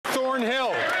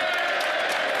Thornhill.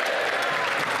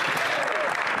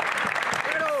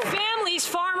 Families,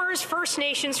 farmers, First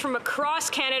Nations from across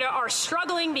Canada are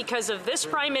struggling because of this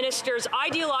Prime Minister's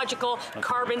ideological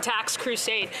carbon tax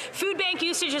crusade. Food bank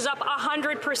usage is up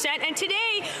 100%, and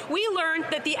today we learned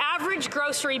that the average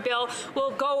grocery bill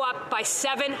will go up by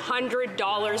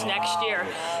 $700 next year.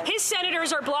 His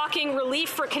senators are blocking relief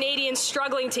for Canadians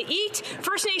struggling to eat.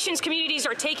 First Nations communities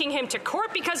are taking him to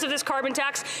court because of this carbon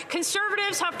tax.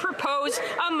 Conservatives have proposed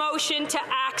a motion to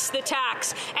axe the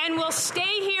tax and will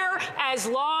stay here as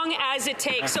long as it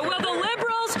takes. So will the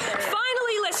Liberals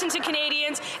finally listen to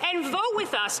Canadians and vote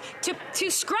with us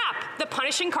to scrap the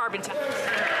punishing carbon tax?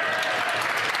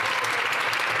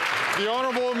 The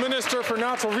Honourable Minister for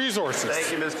Natural Resources.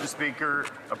 Thank you, Mr. Speaker.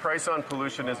 A price on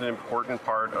pollution is an important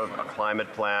part of a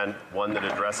climate plan, one that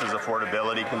addresses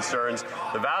affordability concerns.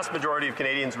 The vast majority of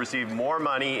Canadians receive more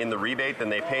money in the rebate than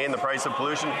they pay in the price of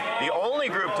pollution. The only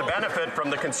group to benefit from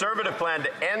the Conservative plan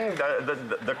to end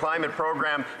the climate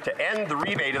program, to end the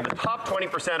rebate, are the top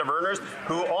 20% of earners,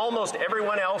 who almost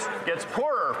everyone else gets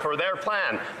poorer for their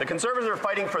plan. The Conservatives are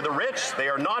fighting for the rich. They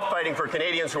are not fighting for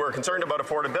Canadians who are concerned about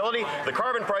affordability. The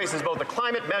carbon price is both a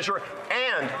climate measure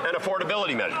and an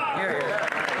affordability measure.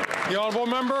 The Honourable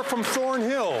Member from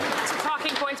Thornhill. Some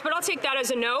talking points, but I'll take that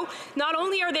as a no. Not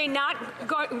only are they not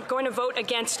going to vote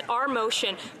against our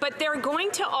motion, but they're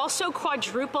going to also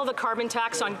quadruple the carbon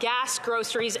tax on gas,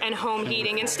 groceries, and home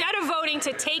heating. Instead of voting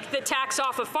to take the tax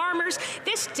off of farmers,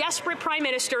 this desperate Prime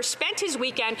Minister spent his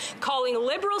weekend calling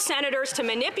Liberal senators to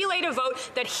manipulate a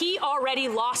vote that he already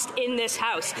lost in this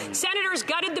House. Senators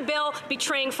gutted the bill,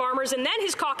 betraying farmers, and then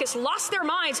his caucus lost their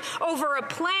minds over a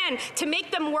plan to make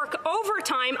them work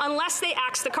overtime unless they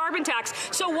axe the carbon tax.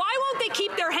 So why won't they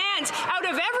keep their hands out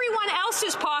of everyone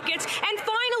else's pockets and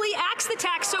finally axe the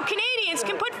tax so Canadians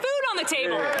can put food on the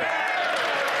table?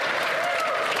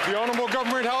 The Honourable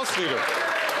Government House Leader.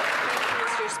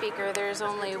 Mr. Speaker, there's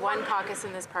only one caucus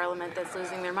in this Parliament that's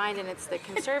losing their mind, and it's the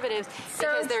Conservatives,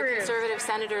 because their Conservative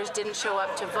senators didn't show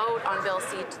up to vote on Bill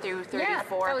C through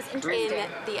 34 in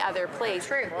the other place.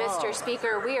 Mr.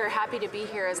 Speaker, we are happy to be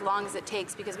here as long as it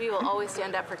takes, because we will always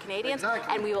stand up for Canadians,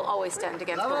 and we will always stand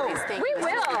against bullies. Thank you,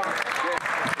 Mr.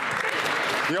 Speaker.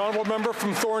 The Honourable Member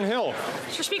from Thornhill.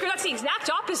 Mr. Speaker, that's the exact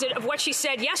opposite of what she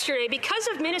said yesterday. Because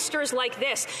of ministers like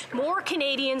this, more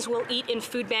Canadians will eat in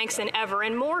food banks than ever,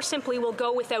 and more simply will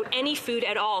go without any food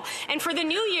at all. And for the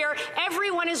new year,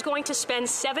 everyone is going to spend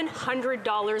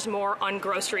 $700 more on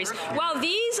groceries. While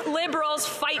these Liberals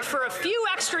fight for a few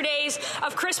extra days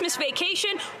of Christmas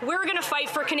vacation, we're going to fight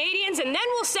for Canadians, and then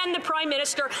we'll send the Prime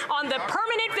Minister on the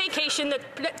permanent vacation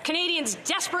that Canadians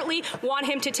desperately want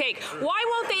him to take. Why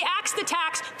won't they axe the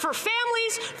tax for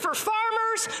families, for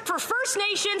farmers, for First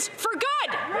Nations, for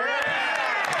good?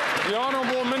 The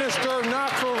Honourable Minister of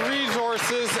Natural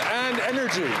Resources and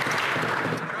Energy.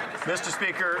 Mr.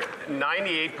 Speaker,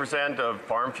 98% of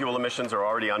farm fuel emissions are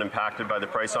already unimpacted by the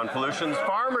price on pollution.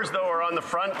 Farmers, though, are on the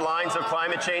front lines of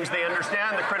climate change. They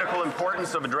understand the critical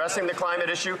importance of addressing the climate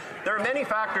issue. There are many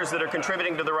factors that are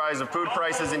contributing to the rise of food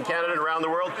prices in Canada and around the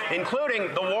world,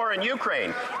 including the war in Ukraine.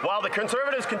 While the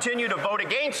Conservatives continue to vote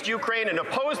against Ukraine and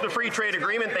oppose the free trade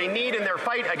agreement they need in their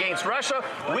fight against Russia,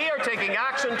 we are taking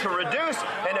action to reduce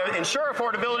and ensure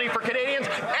affordability for Canadians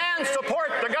and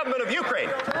support the government of Ukraine.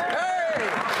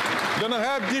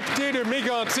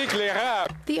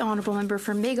 The Honourable Member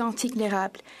for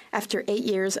Mégantic-l'Érable. After 8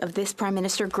 years of this Prime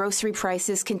Minister, grocery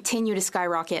prices continue to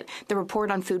skyrocket. The report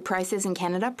on food prices in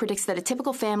Canada predicts that a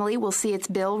typical family will see its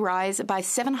bill rise by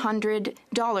 $700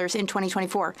 in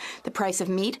 2024. The price of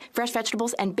meat, fresh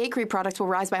vegetables and bakery products will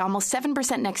rise by almost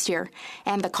 7% next year.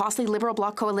 And the costly Liberal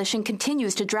Bloc coalition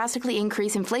continues to drastically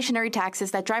increase inflationary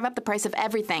taxes that drive up the price of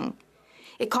everything.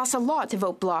 It costs a lot to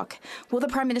vote Bloc. Will the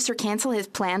Prime Minister cancel his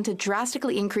plan to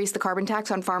drastically increase the carbon tax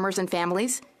on farmers and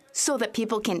families so that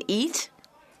people can eat?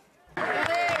 The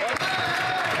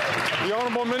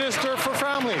Honourable Minister for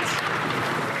Families.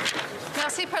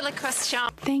 Merci pour la question.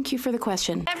 Thank you for the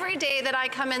question. Every day that I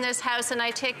come in this House and I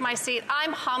take my seat,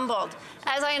 I'm humbled,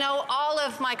 as I know all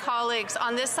of my colleagues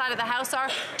on this side of the House are,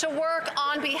 to work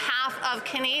on behalf of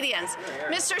Canadians.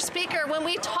 Mr. Speaker, when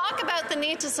we talk about the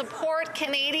need to support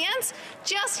Canadians,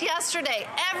 just yesterday,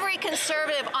 every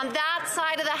Conservative on that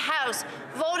side of the House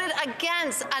voted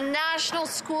against a national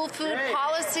school food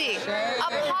policy, a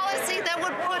policy that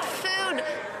would put food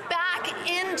back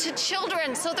into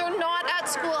children so they're not at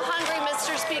school hungry,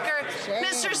 Mr. Speaker.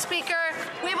 Mr. Speaker,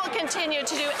 we will continue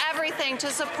to do everything to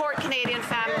support Canadian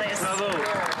families.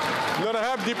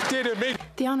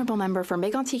 The Honourable Member for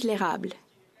Mégantic-l'Érable.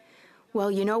 Well,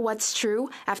 you know what's true?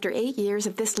 After 8 years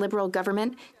of this Liberal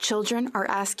government, children are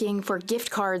asking for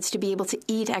gift cards to be able to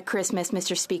eat at Christmas,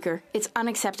 Mr. Speaker. It's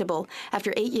unacceptable.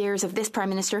 After 8 years of this Prime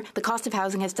Minister, the cost of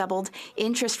housing has doubled,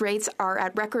 interest rates are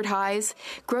at record highs,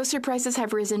 grocery prices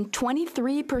have risen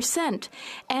 23%,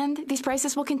 and these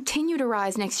prices will continue to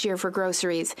rise next year for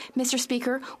groceries. Mr.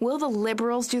 Speaker, will the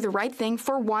Liberals do the right thing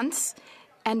for once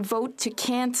and vote to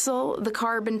cancel the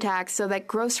carbon tax so that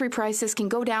grocery prices can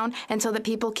go down and so that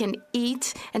people can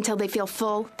eat until they feel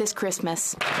full this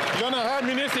Christmas? The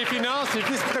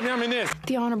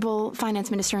Honourable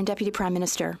Finance Minister and Deputy Prime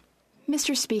Minister.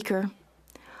 Mr. Speaker,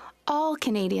 all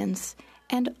Canadians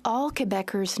and all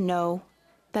Quebecers know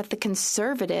that the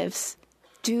Conservatives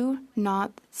do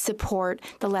not support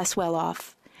the less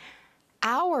well-off.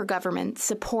 Our government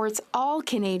supports all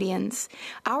Canadians.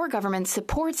 Our government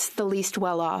supports the least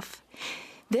well-off.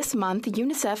 This month,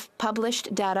 UNICEF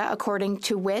published data according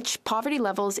to which poverty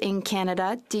levels in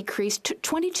Canada decreased to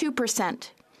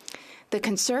 22%. The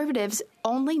Conservatives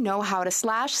only know how to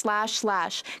slash,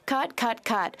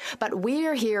 cut. But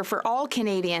we're here for all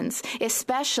Canadians,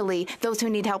 especially those who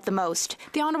need help the most.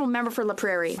 The Honourable Member for La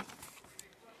Prairie.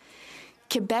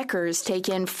 Quebecers take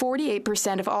in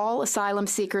 48% of all asylum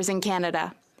seekers in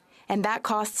Canada, and that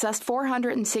costs us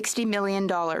 $460 million.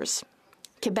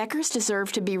 Quebecers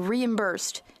deserve to be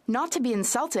reimbursed, not to be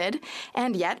insulted,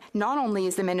 and yet not only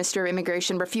is the Minister of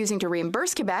Immigration refusing to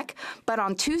reimburse Quebec, but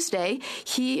on Tuesday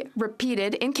he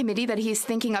repeated in committee that he's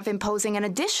thinking of imposing an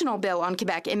additional bill on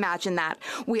Quebec. Imagine that.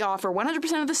 We offer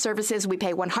 100% of the services, we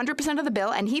pay 100% of the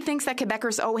bill, and he thinks that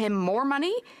Quebecers owe him more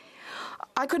money?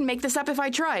 I couldn't make this up if I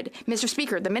tried. Mr.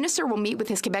 Speaker, the minister will meet with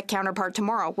his Quebec counterpart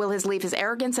tomorrow. Will he leave his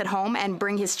arrogance at home and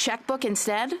bring his checkbook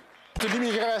instead?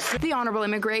 The Honourable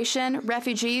Immigration,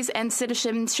 Refugees and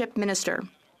Citizenship Minister.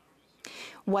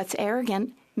 What's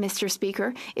arrogant, Mr.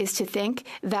 Speaker, is to think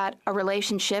that a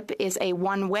relationship is a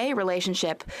one-way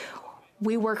relationship.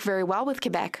 We work very well with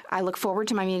Quebec. I look forward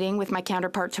to my meeting with my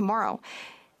counterpart tomorrow.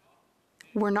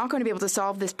 We're not going to be able to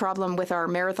solve this problem with our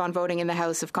marathon voting in the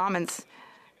House of Commons.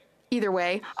 Either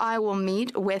way, I will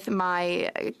meet with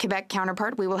my Quebec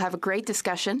counterpart. We will have a great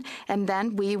discussion, and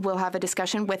then we will have a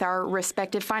discussion with our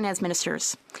respective finance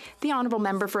ministers. The Honourable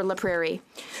Member for La Prairie.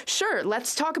 Sure,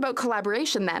 let's talk about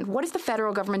collaboration then. What is the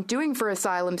federal government doing for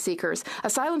asylum seekers?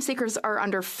 Asylum seekers are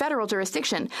under federal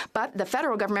jurisdiction, but the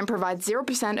federal government provides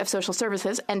 0% of social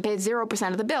services and pays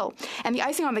 0% of the bill. And the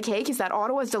icing on the cake is that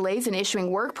Ottawa's delays in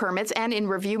issuing work permits and in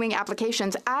reviewing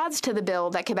applications adds to the bill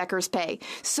that Quebecers pay.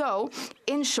 So,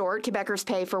 in short, Quebecers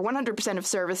pay for 100% of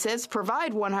services,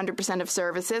 provide 100% of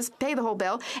services, pay the whole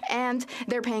bill, and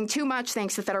they're paying too much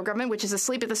thanks to the federal government, which is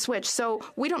asleep at the switch. So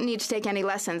we don't need to take any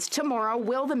lessons. Tomorrow,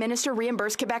 will the minister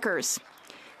reimburse Quebecers?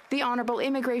 The Honourable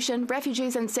Immigration,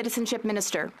 Refugees and Citizenship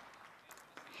Minister.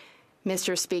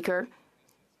 Mr. Speaker,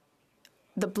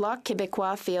 the Bloc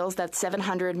Québécois feels that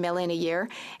 $700 million a year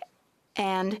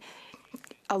and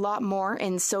a lot more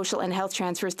in social and health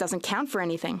transfers doesn't count for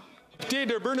anything. The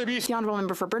Honourable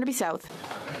Member for Burnaby South.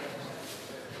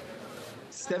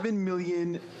 7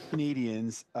 million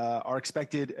Canadians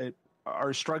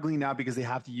are struggling now because they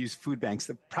have to use food banks.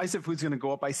 The price of food is going to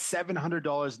go up by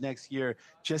 $700 next year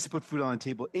just to put food on the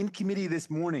table. In committee this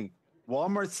morning,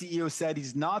 Walmart CEO said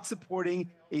he's not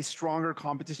supporting a stronger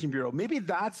competition bureau. Maybe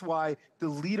that's why the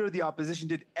leader of the opposition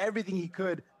did everything he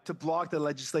could to block the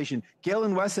legislation.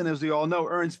 Galen Weston, as we all know,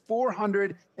 earns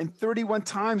 431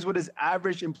 times what his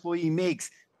average employee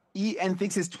makes and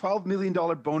thinks his $12 million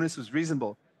bonus was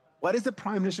reasonable. What is the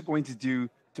Prime Minister going to do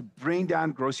to bring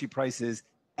down grocery prices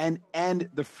and end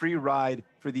the free ride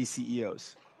for these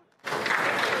CEOs?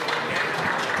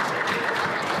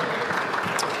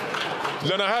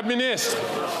 L'honorable ministre.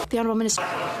 The Honourable Minister.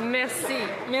 Merci.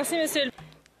 Merci, Monsieur.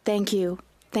 Thank you.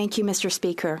 Thank you, Mr.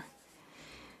 Speaker.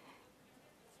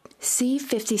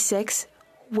 C56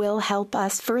 will help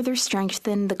us further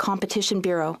strengthen the Competition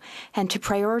Bureau and to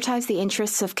prioritize the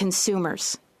interests of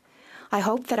consumers. I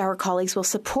hope that our colleagues will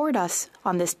support us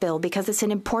on this bill because it's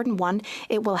an important one.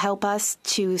 It will help us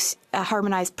to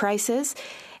harmonize prices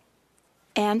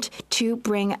and to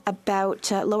bring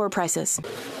about lower prices.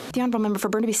 The Honourable Member for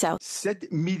Burnaby South. 7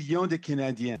 millions de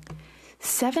Canadiens.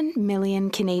 7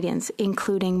 million Canadians,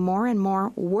 including more and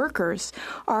more workers,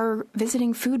 are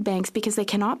visiting food banks because they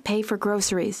cannot pay for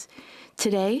groceries.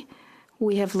 Today,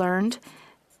 we have learned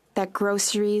that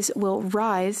groceries will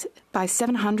rise by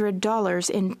 $700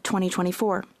 in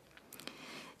 2024.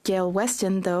 Gail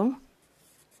Weston, though,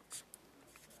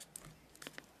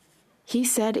 he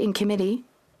said in committee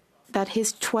that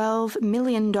his $12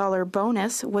 million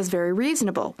bonus was very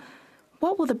reasonable.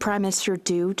 What will the Prime Minister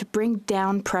do to bring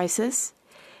down prices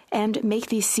and make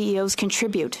these CEOs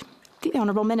contribute. The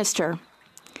Honourable Minister.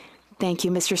 Thank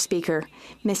you, Mr. Speaker.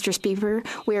 Mr. Speaker,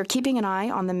 we are keeping an eye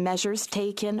on the measures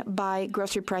taken by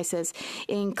grocery prices,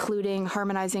 including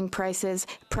harmonizing prices,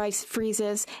 price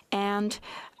freezes, and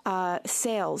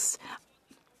sales.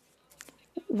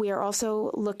 We are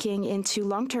also looking into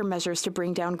long-term measures to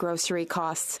bring down grocery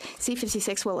costs.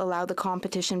 C56 will allow the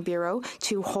Competition Bureau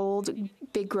to hold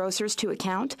big grocers to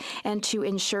account and to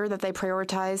ensure that they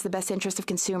prioritize the best interest of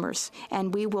consumers.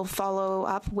 And we will follow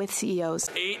up with CEOs.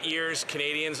 8 years,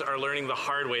 Canadians are learning the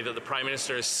hard way that the Prime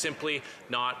Minister is simply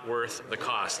not worth the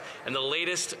cost. And the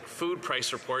latest food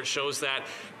price report shows that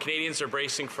Canadians are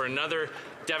bracing for another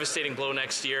devastating blow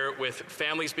next year, with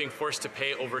families being forced to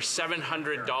pay over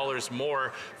 $700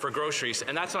 more for groceries.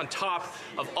 And that's on top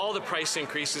of all the price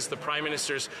increases the Prime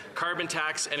Minister's carbon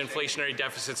tax and inflationary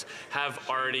deficits have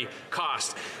already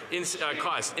caused.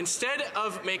 Instead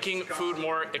of making food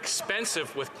more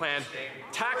expensive with planned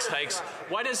tax hikes,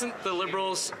 why don't the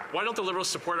Liberals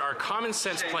support our common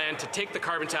sense plan to take the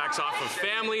carbon tax off of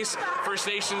families, First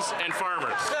Nations, and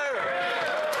farmers?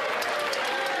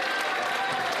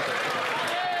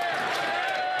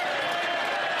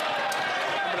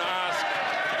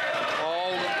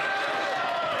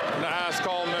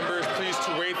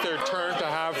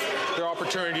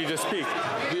 Opportunity to speak.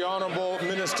 The Honourable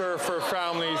Minister for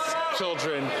Families,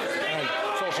 Children and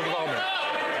Social Development.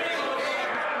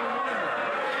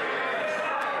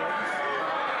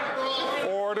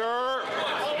 Order.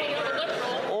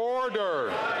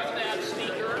 Order.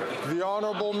 The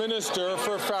Honourable Minister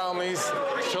for Families,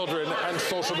 Children and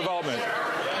Social Development.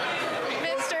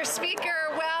 Mr. Speaker,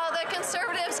 well, the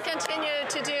Conservatives continue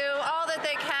to do all that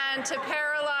they can to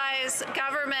paralyze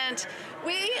government.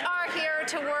 We are here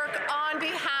to work on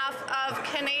behalf of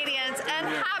Canadians and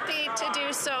happy to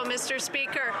do so, Mr.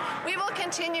 Speaker. We will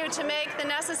continue to make the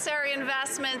necessary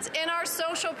investments in our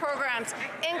social programs,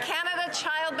 in Canada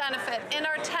Child Benefit, in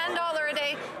our $10 a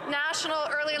day National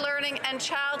Early Learning and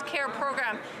Child Care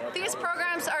Program. These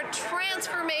programs are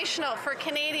transformational for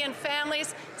Canadian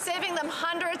families, saving them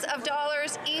hundreds of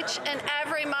dollars each and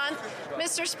every month.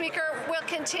 Mr. Speaker, we'll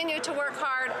continue to work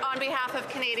hard on behalf of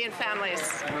Canadian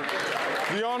families.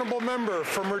 The Honourable Member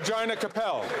from Regina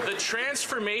Capel. The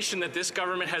transformation that this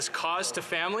government has caused to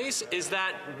families is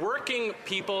that working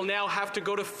people now have to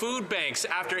go to food banks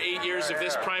after 8 years of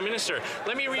this Prime Minister.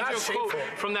 Let me read you a quote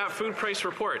from that food price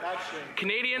report.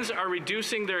 Canadians are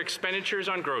reducing their expenditures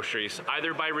on groceries,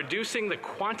 either by reducing the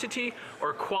quantity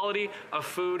or quality of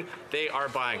food they are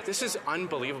buying. This is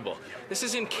unbelievable. This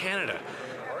is in Canada.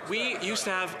 We used to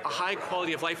have a high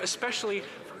quality of life, especially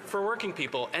for working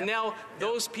people, and now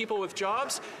those people with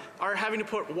jobs are having to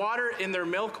put water in their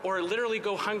milk or literally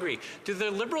go hungry. Do the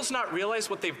Liberals not realize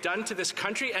what they've done to this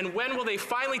country, and when will they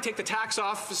finally take the tax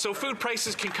off so food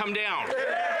prices can come down?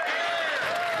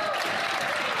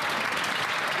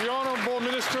 The Honourable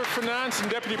Minister of Finance and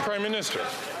Deputy Prime Minister.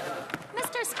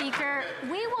 Mr. Speaker,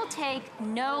 we will take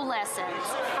no lessons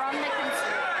from the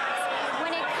Conservatives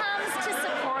when it comes to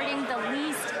supporting the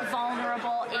least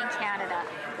vulnerable in Canada.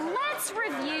 Let's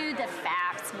review the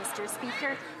facts, Mr.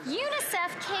 Speaker.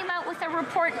 UNICEF came out with a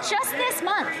report just this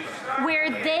month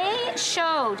where they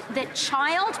showed that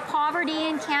child poverty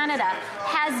in Canada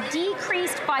has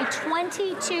decreased by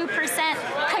 22%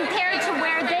 compared to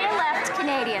where they left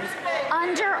Canadians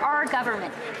under our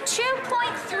government.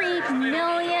 2.3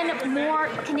 million more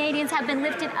Canadians have been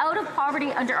lifted out of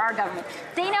poverty under our government.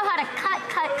 They know how to cut.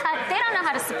 They don't know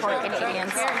how to support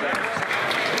Canadians.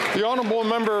 The Honourable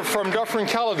Member from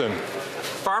Dufferin-Caledon.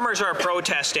 Farmers are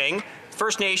protesting.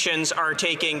 First Nations are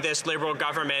taking this Liberal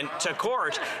government to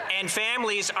court, and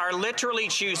families are literally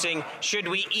choosing, should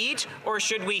we eat or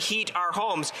should we heat our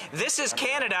homes? This is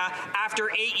Canada after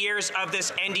 8 years of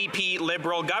this NDP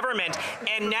Liberal government,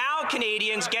 and now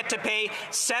Canadians get to pay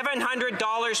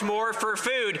 $700 more for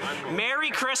food. Merry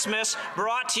Christmas,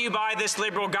 brought to you by this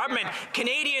Liberal government.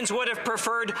 Canadians would have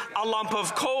preferred a lump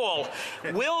of coal.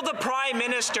 Will the Prime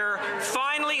Minister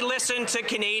finally listen to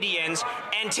Canadians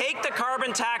and take the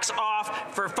carbon tax off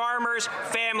for farmers,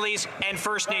 families, and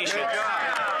First Nations?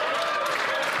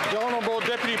 The Honourable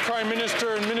Deputy Prime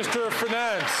Minister and Minister of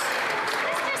Finance.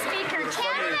 Mr. Speaker,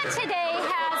 Canada today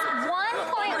has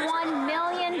 1.1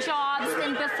 million jobs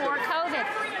than before COVID.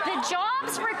 The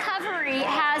jobs recovery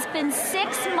has been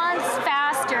 6 months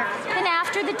faster than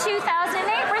after the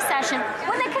 2008 recession,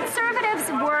 when the Conservatives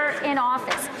were in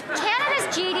office. Canada's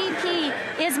GDP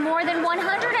is more than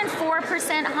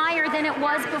 104% higher than it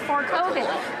was before COVID.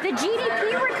 The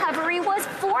GDP recovery was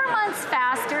 4 months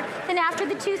faster than after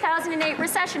after the 2008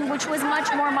 recession, which was much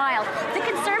more mild. The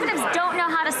Conservatives don't know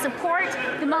how to support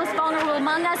the most vulnerable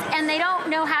among us, and they don't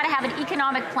know how to have an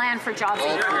economic plan for jobs.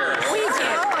 We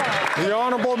do. The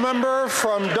honourable member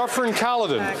from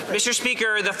Dufferin-Caledon. Mr.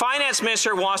 Speaker, the finance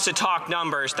minister wants to talk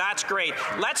numbers. That's great.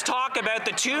 Let's talk about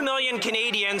the 2 million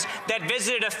Canadians that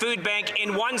visited a food bank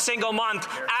in one single month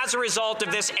as a result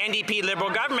of this NDP Liberal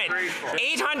government.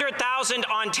 800,000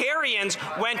 Ontarians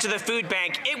went to the food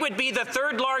bank. It would be the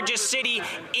third largest city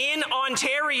in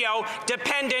Ontario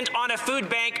dependent on a food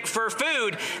bank for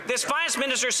food. This finance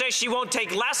minister says she won't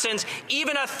take lessons.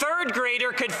 Even a third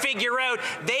grader could figure out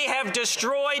they have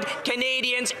destroyed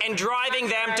Canadians and driving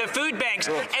them to food banks.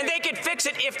 And they could fix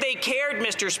it if they cared,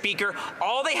 Mr. Speaker.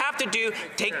 All they have to do,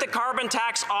 take the carbon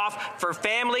tax off for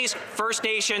families, First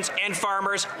Nations, and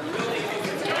farmers.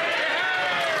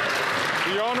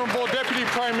 The Honourable Deputy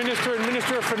Prime Minister and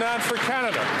Minister of Finance for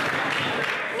Canada.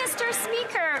 Mr.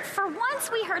 Speaker, for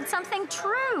once we heard something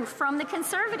true from the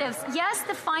Conservatives. Yes,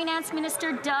 the finance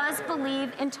minister does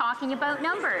believe in talking about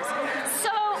numbers.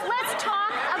 So let's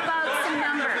talk about some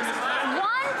numbers.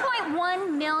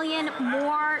 1.1 million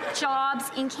more jobs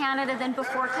in Canada than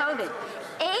before COVID.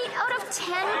 8 out of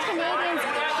 10 Canadians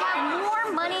have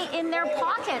more money in their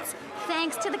pockets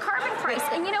thanks to the carbon price.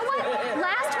 And you know what?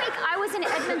 Last week I was in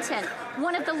Edmonton,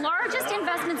 one of the largest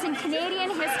investments in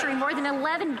Canadian history, more than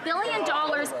 $11 billion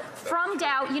from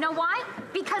Dow. You know why?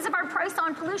 Because of our price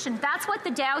on pollution. That's what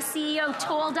the Dow CEO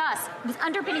told us was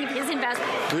underpinning of his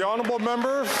investment. The honourable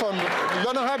member from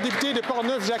l'honorable député de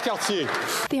Portneuf-Jacques-Cartier.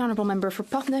 The honourable member for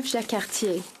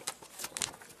Portneuf-Jacques-Cartier.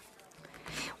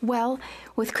 Well,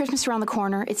 with Christmas around the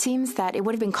corner, it seems that it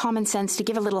would have been common sense to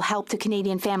give a little help to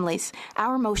Canadian families.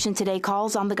 Our motion today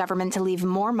calls on the government to leave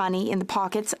more money in the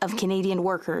pockets of Canadian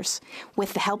workers.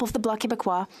 With the help of the Bloc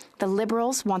Québécois, the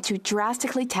Liberals want to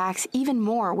drastically tax even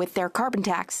more with their carbon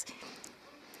tax.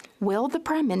 Will the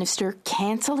Prime Minister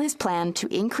cancel his plan to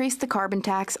increase the carbon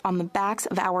tax on the backs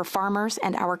of our farmers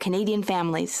and our Canadian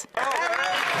families?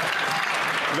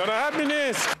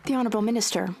 The Honourable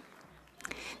Minister.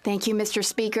 Thank you, Mr.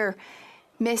 Speaker.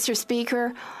 Mr.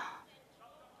 Speaker,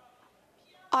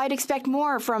 I'd expect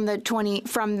more from the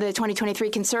 2023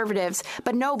 Conservatives,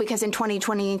 but no, because in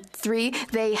 2023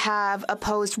 they have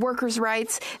opposed workers'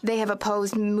 rights, they have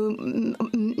opposed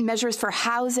measures for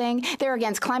housing, they're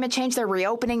against climate change, they're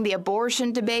reopening the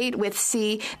abortion debate with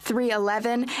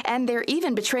C-311, and they're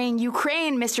even betraying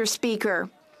Ukraine, Mr. Speaker.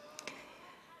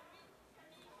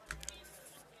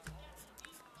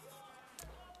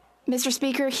 Mr.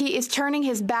 Speaker, he is turning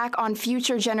his back on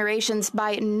future generations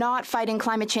by not fighting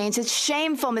climate change. It's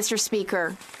shameful, Mr.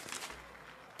 Speaker.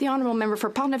 The honourable member for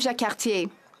Portneuf-Jacques-Cartier.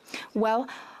 Well,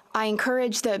 I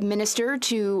encourage the minister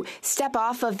to step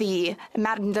off of the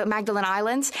Magdalen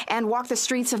Islands and walk the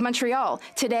streets of Montreal.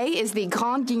 Today is the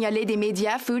Grande Guignolée des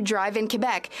Médias food drive in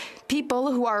Quebec.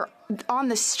 People who are on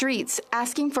the streets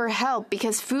asking for help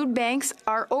because food banks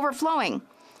are overflowing.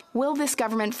 Will this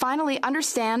government finally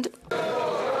understand?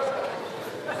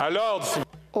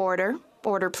 Order.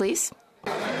 Order, please.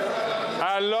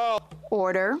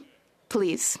 Order,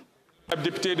 please.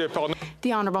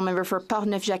 The honourable member for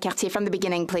Portneuf-Jacques-Cartier from the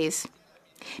beginning, please.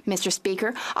 Mr.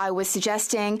 Speaker, I was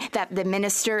suggesting that the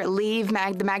minister leave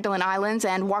the Magdalen Islands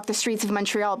and walk the streets of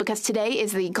Montreal because today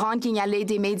is the Grande Guignolée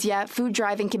des Médias food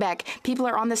drive in Quebec. People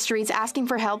are on the streets asking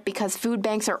for help because food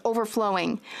banks are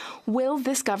overflowing. Will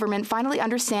this government finally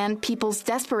understand people's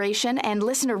desperation and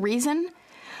listen to reason?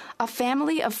 A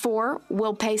family of 4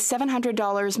 will pay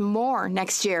 $700 more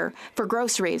next year for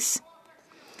groceries.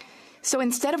 So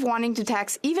instead of wanting to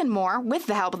tax even more with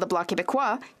the help of the Bloc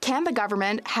Québécois, can the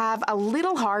government have a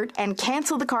little heart and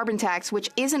cancel the carbon tax,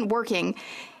 which isn't working?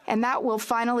 And that will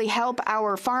finally help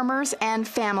our farmers and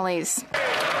families.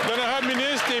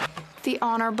 The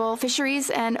Honourable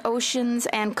Fisheries and Oceans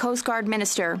and Coast Guard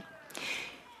Minister.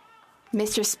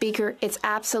 Mr. Speaker, it's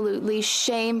absolutely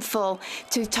shameful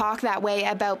to talk that way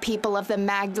about people of the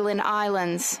Magdalen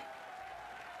Islands.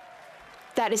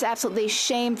 That is absolutely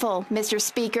shameful, Mr.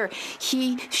 Speaker.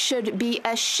 He should be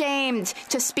ashamed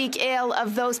to speak ill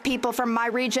of those people from my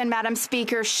region, Madam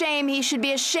Speaker. Shame, he should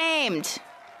be ashamed.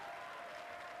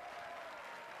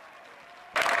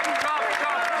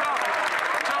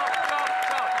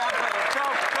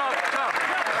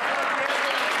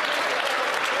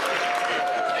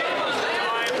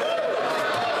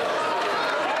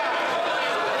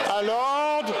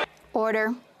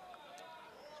 Order.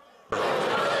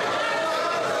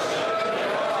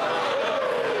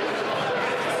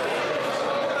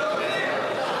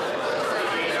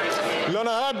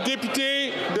 L'honorable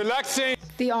député de Lac-Saint.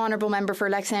 The honourable member for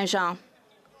Lac-Saint-Jean.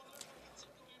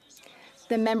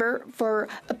 The member for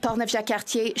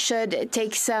Portneuf-Jacques-Cartier should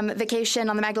take some vacation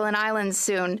on the Magdalen Islands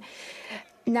soon.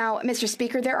 Now, Mr.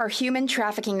 Speaker, there are human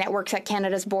trafficking networks at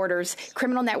Canada's borders,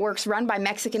 criminal networks run by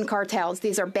Mexican cartels.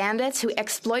 These are bandits who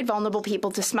exploit vulnerable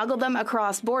people to smuggle them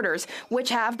across borders, which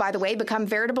have, by the way, become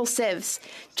veritable civs.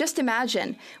 Just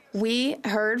imagine, we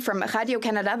heard from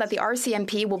Radio-Canada that the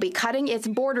RCMP will be cutting its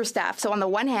border staff. So on the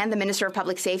one hand, the Minister of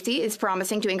Public Safety is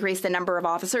promising to increase the number of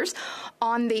officers.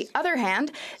 On the other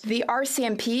hand, the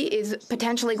RCMP is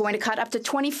potentially going to cut up to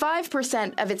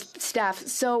 25% of its staff.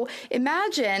 So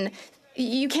imagine...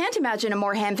 You can't imagine a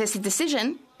more ham-fisted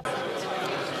decision.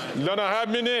 L'honorable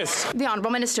ministre. The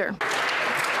Honourable Minister.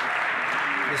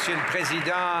 Monsieur le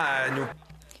Président,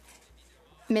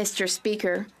 Mr.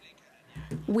 Speaker,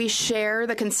 we share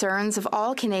the concerns of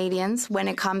all Canadians when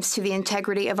it comes to the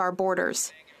integrity of our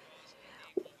borders.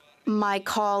 My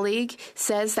colleague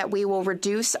says that we will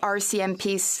reduce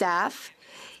RCMP staff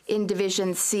in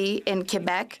Division C in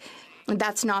Quebec.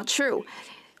 That's not true.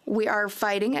 We are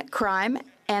fighting crime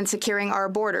and securing our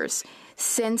borders.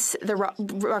 Since the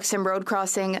Roxham Road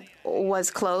crossing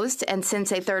was closed and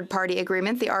since a third-party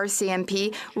agreement, the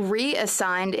RCMP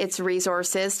reassigned its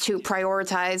resources to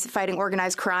prioritize fighting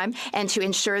organized crime and to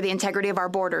ensure the integrity of our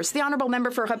borders. The Honourable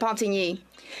Member for Repentigny.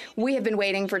 We have been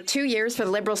waiting for 2 years for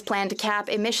the Liberals' plan to cap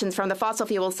emissions from the fossil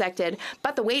fuel sector,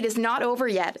 but the wait is not over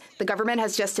yet. The government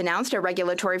has just announced a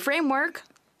regulatory framework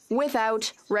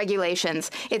without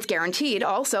regulations. It's guaranteed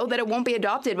also that it won't be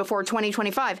adopted before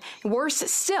 2025. Worse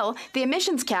still, the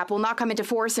emissions cap will not come into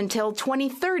force until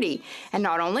 2030. And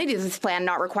not only does this plan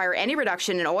not require any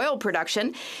reduction in oil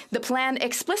production, the plan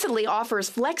explicitly offers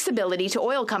flexibility to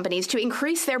oil companies to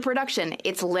increase their production.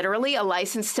 It's literally a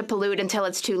license to pollute until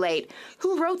it's too late.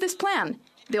 Who wrote this plan?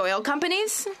 The oil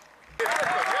companies?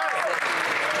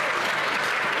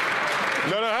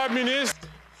 L'honorable ministre.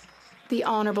 The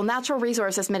Honourable Natural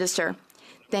Resources Minister.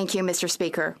 Thank you, Mr.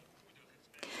 Speaker.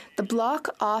 The Bloc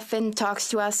often talks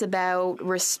to us about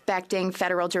respecting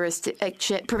federal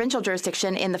jurisdiction, provincial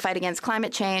jurisdiction in the fight against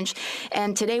climate change,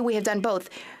 and today we have done both.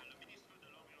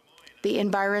 The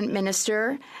Environment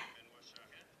Minister,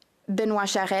 Benoit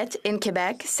Charette, in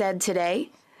Quebec, said today,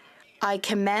 I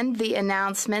commend the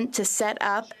announcement to set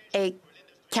up a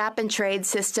cap-and-trade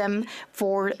system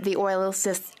for the oil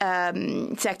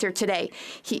sector today.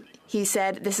 He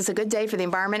said this is a good day for the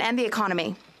environment and the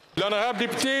economy. L'honorable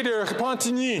député de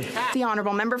Repentigny. The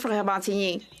Honourable Member for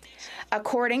Repentigny.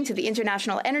 According to the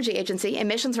International Energy Agency,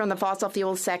 emissions from the fossil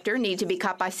fuel sector need to be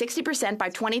cut by 60% by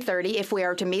 2030 if we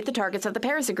are to meet the targets of the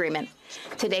Paris Agreement.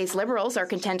 Today's Liberals are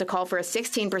content to call for a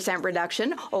 16%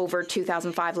 reduction over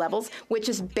 2005 levels, which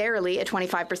is barely a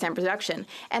 25% reduction.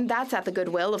 And that's at the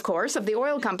goodwill, of course, of the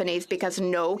oil companies because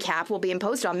no cap will be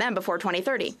imposed on them before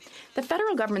 2030. The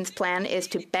federal government's plan is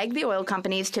to beg the oil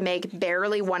companies to make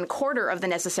barely 1/4 of the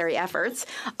necessary efforts.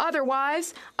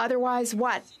 Otherwise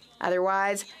what?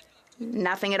 Otherwise,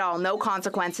 nothing at all, no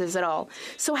consequences at all.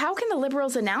 So how can the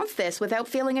Liberals announce this without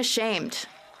feeling ashamed?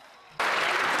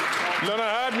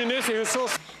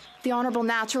 The Honourable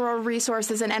Natural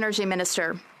Resources and Energy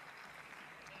Minister.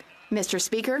 Mr.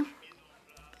 Speaker,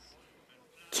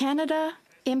 Canada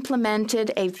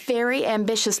implemented a very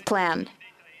ambitious plan.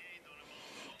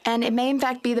 And it may in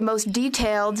fact be the most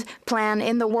detailed plan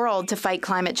in the world to fight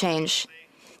climate change.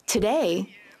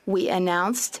 Today, we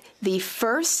announced the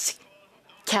first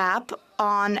cap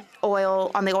on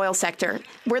the oil sector.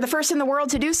 We're the first in the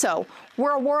world to do so.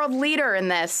 We're a world leader in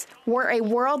this. We're a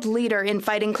world leader in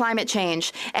fighting climate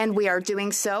change, and we are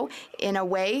doing so in a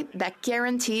way that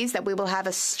guarantees that we will have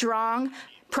a strong,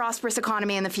 prosperous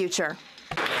economy in the future.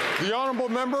 The Honourable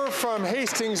Member from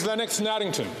Hastings, Lennox and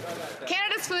Addington.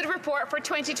 Canada's food report for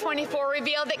 2024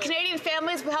 revealed that Canadian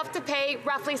families will have to pay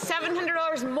roughly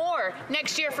 $700 more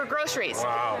next year for groceries.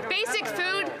 Wow. Basic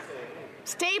food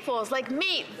staples like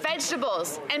meat,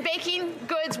 vegetables, and baking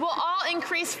goods will all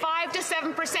increase 5 to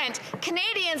 7%.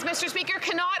 Canadians, Mr. Speaker,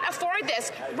 cannot afford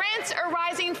this. Rents are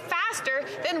rising faster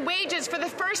than wages for the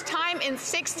first time in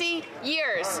 60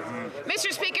 years.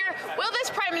 Mr. Speaker, will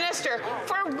this Prime Minister,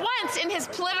 for once in his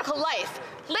political life,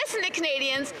 listen to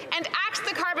Canadians and axe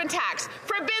the carbon tax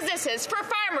for businesses, for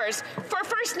farmers, for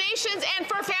First Nations, and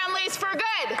for families for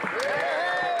good?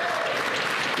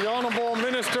 The Honourable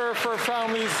Minister for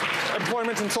Families,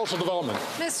 Employment and Social Development.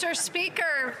 Mr.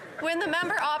 Speaker, when the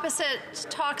member opposite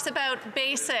talks about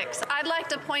basics, I'd like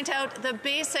to point out the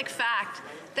basic fact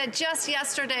that just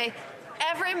yesterday,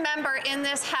 every member in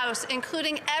this House,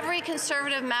 including every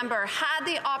Conservative member, had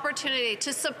the opportunity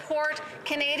to support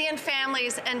Canadian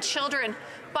families and children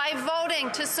by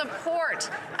voting to support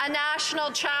a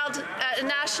national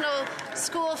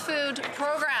school food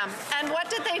program. And what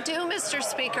did they do, Mr.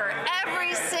 Speaker?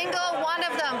 Every single one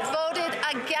of them voted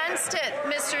against it,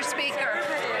 Mr. Speaker.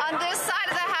 On this side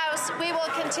of the House, we will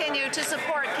continue to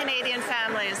support Canadian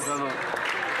families.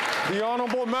 The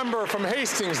honourable member from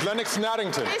Hastings, Lennox and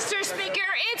Addington. Mr. Speaker,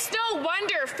 it's no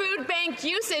wonder food bank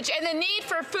usage and the need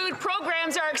for food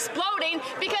programs are exploding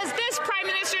because this Prime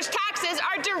Minister's taxes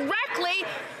are directly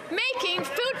making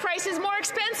food prices more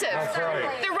expensive. That's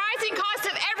right. The rising cost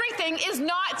of everything is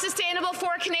not sustainable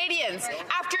for Canadians.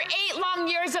 After 8 long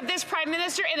years of this Prime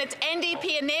Minister and its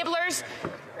NDP enablers,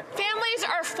 families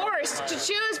are forced to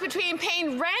choose between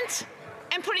paying rent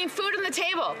and putting food on the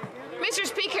table. Mr.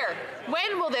 Speaker,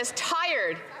 when will this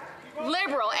tired,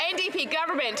 Liberal NDP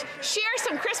government share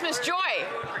some Christmas joy,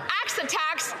 axe the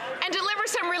tax, and deliver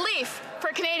some relief for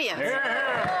Canadians?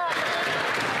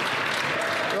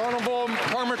 The Honourable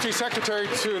Parliamentary Secretary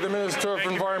to the Minister of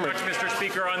Environment. Thank you very much, Mr.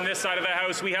 Speaker. On this side of the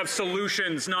House, we have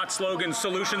solutions, not slogans,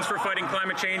 solutions for fighting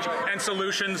climate change and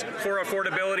solutions for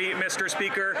affordability, Mr.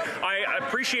 Speaker. I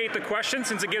appreciate the question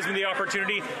since it gives me the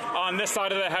opportunity on this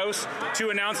side of the House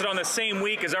to announce it on the same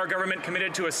week as our government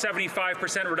committed to a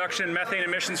 75% reduction in methane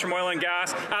emissions from oil and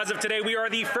gas. As of today, we are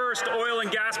the first oil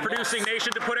and gas producing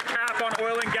nation to put a cap on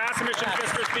oil and gas emissions,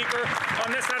 Mr. Speaker.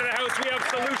 On this side of the House, we have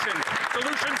solutions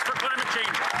for climate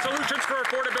change, solutions for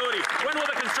affordability. When will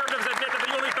the Conservatives admit that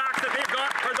the only facts that they've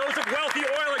got are those of wealthy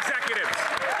oil executives?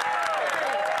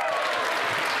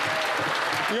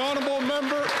 The honourable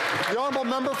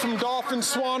member from Dauphin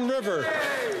Swan River.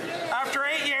 After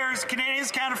 8 years,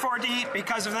 Canadians can't afford to eat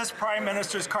because of this Prime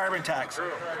Minister's carbon tax.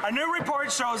 A new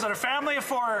report shows that a family of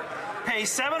 4 pays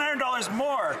 $700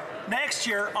 more next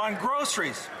year on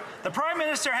groceries. The Prime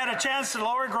Minister had a chance to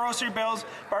lower grocery bills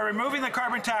by removing the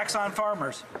carbon tax on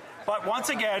farmers. But once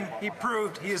again, he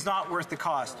proved he is not worth the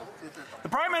cost. The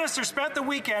Prime Minister spent the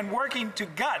weekend working to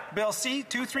gut Bill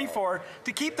C-234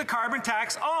 to keep the carbon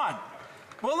tax on.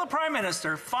 Will the Prime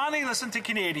Minister finally listen to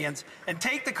Canadians and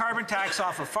take the carbon tax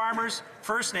off of farmers,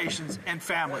 First Nations, and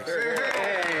families?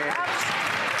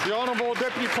 The Honourable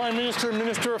Deputy Prime Minister and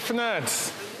Minister of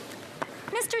Finance.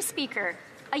 Mr. Speaker,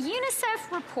 a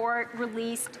UNICEF report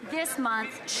released this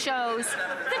month shows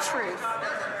the truth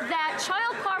that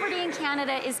child poverty in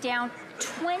Canada is down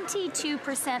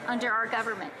 22% under our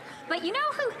government. But you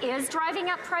know who is driving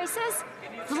up prices?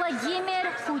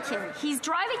 Vladimir Putin. He's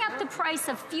driving up the price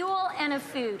of fuel and of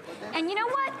food. And you know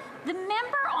what? The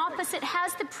member opposite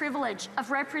has the privilege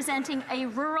of representing a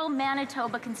rural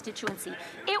Manitoba constituency.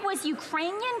 It was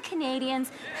Ukrainian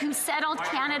Canadians who settled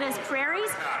Canada's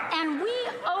prairies, and we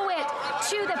owe it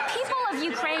to the people of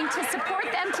Ukraine to support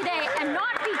them today and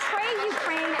not betray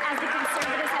Ukraine as the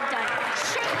Conservatives have done.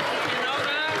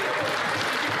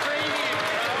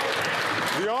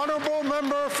 The honourable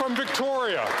member from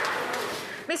Victoria.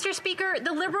 Mr. Speaker,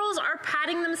 the Liberals are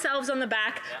patting themselves on the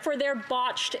back for their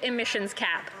botched emissions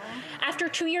cap. After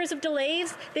 2 years of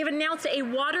delays, they've announced a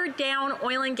watered-down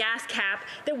oil and gas cap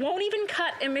that won't even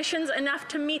cut emissions enough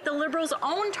to meet the Liberals'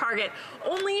 own target,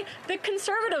 only the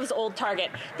Conservatives' old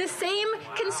target. The same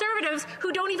Conservatives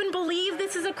who don't even believe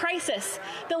this is a crisis.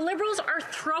 The Liberals are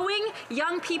throwing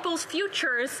young people's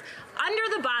futures under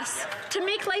the bus to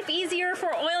make life easier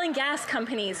for oil and gas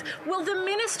companies. Will the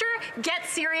minister get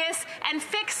serious and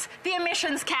fix the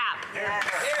emissions cap?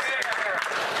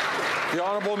 The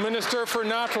Honourable Minister for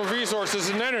Natural Resources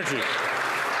and Energy.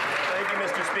 Thank you,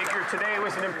 Mr. Speaker. Today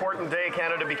was an important day.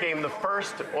 Canada became the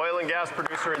first oil and gas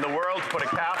producer in the world to put a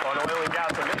cap on oil and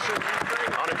gas emissions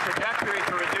on a trajectory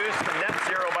to reduce to net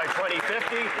zero by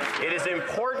 2050. It is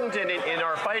important in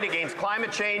our fight against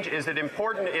climate change. It is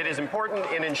important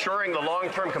in ensuring the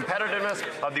long-term competitiveness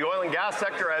of the oil and gas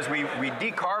sector as we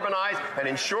decarbonize and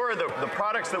ensure that the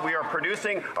products that we are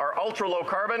producing are ultra-low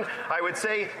carbon. I would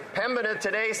say Pembina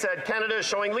today said Canada is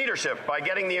showing leadership by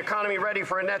getting the economy ready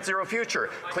for a net zero future.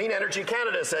 Clean Energy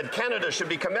Canada said Canada should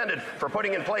be commended for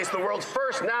putting in place the world's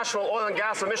first national oil and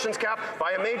gas emissions cap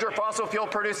by a major fossil fuel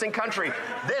producing country.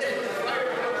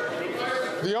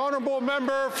 The honourable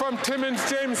member from Timmins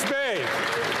James Bay.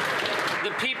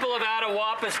 The people of of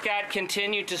Attawapiskat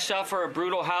continue to suffer a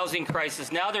brutal housing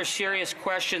crisis. Now there's serious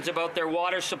questions about their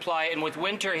water supply, and with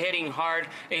winter hitting hard,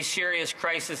 a serious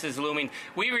crisis is looming.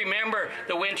 We remember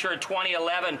the winter of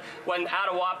 2011 when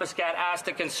Attawapiskat asked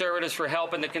the Conservatives for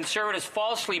help, and the Conservatives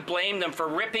falsely blamed them for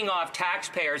ripping off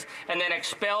taxpayers and then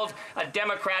expelled a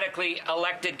democratically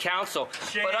elected council.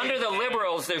 But under the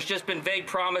Liberals, there's just been vague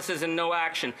promises and no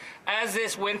action. As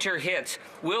this winter hits,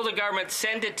 will the government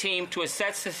send a team to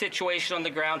assess the situation on the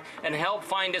ground and help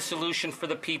find a solution for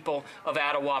the people of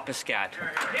Attawapiskat?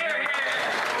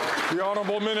 The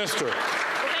Honourable Minister.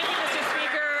 Thank you, Mr.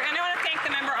 Speaker. And I want to thank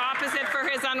the member opposite for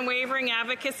his unwavering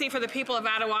advocacy for the people of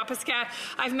Attawapiskat.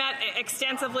 I've met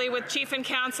extensively with Chief and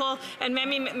Council and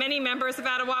many members of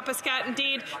Attawapiskat.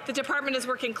 Indeed, the department is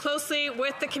working closely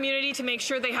with the community to make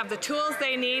sure they have the tools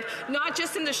they need, not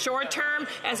just in the short term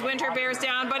as winter bears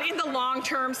down, but in the long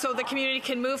term so the community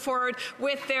can move forward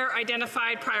with their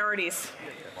identified priorities.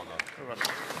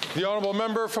 The Honourable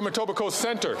Member from Etobicoke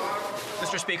Centre.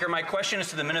 Mr. Speaker, my question is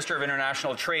to the Minister of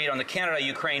International Trade on the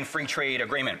Canada-Ukraine Free Trade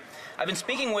Agreement. I've been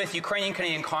speaking with Ukrainian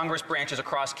Canadian Congress branches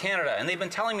across Canada, and they've been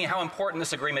telling me how important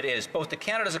this agreement is, both to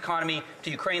Canada's economy,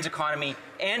 to Ukraine's economy,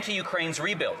 and to Ukraine's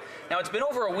rebuild. Now, it's been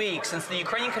over a week since the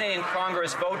Ukrainian Canadian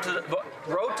Congress wrote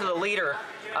to the leader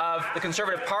of the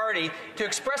Conservative Party to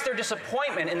express their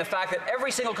disappointment in the fact that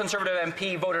every single Conservative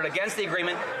MP voted against the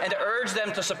agreement and to urge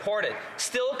them to support it.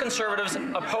 Still, Conservatives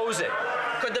oppose it.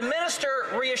 Could the minister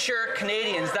reassure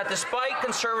Canadians that despite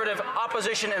Conservative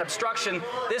opposition and obstruction,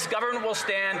 this government will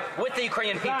stand with the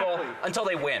Ukrainian people until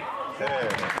they win?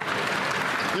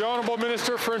 The Honourable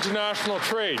Minister for International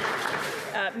Trade.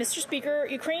 Mr. Speaker,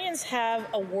 Ukrainians have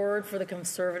a word for the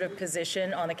Conservative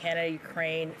position on the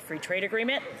Canada-Ukraine Free Trade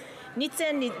Agreement.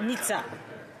 Nitsa.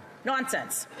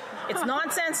 Nonsense. It's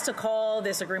nonsense to call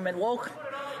this agreement woke.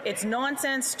 It's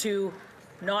nonsense to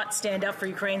not stand up for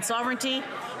Ukraine's sovereignty.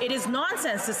 It is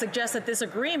nonsense to suggest that this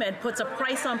agreement puts a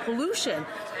price on pollution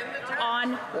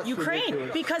on Ukraine,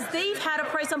 because they've had a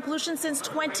price on pollution since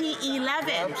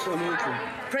 2011. Absolutely.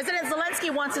 President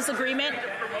Zelensky wants this agreement.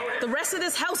 The rest of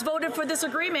this House voted for this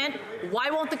agreement.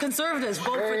 Why won't the Conservatives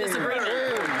vote for this agreement?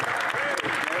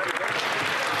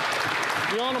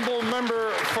 The Honourable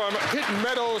Member from Hinton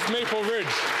Meadows, Maple Ridge.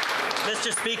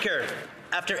 Mr. Speaker,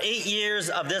 after 8 years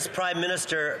of this Prime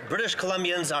Minister, British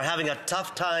Columbians are having a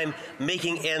tough time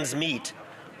making ends meet.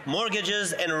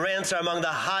 Mortgages and rents are among the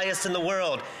highest in the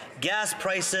world. Gas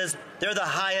prices, they're the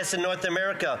highest in North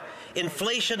America.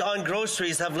 Inflation on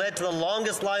groceries have led to the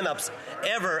longest lineups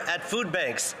ever at food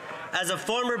banks. As a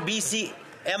former BC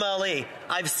MLA,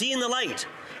 I've seen the light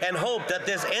and hope that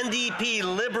this NDP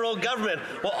Liberal government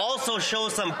will also show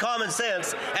some common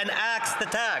sense and axe the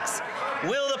tax.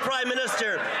 Will the Prime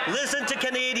Minister listen to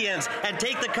Canadians and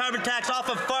take the carbon tax off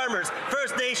of farmers,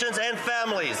 First Nations and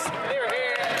families?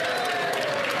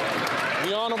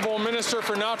 The Honourable Minister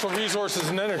for Natural Resources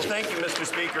and Energy. Thank you, Mr.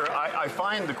 Speaker. I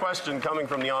find the question coming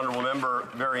from the Honourable Member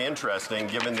very interesting,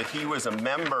 given that he was a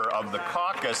member of the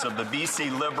caucus of the BC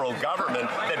Liberal government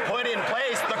that put in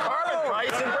place the carbon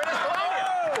price in British Columbia.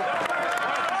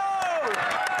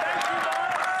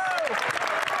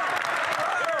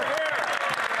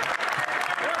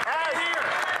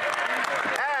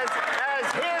 As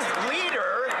his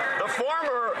leader, the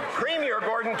former Premier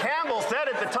Gordon Campbell, said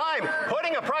at the time,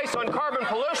 putting a price on carbon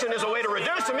pollution is a way to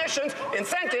reduce emissions,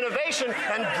 incent innovation,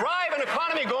 and drive an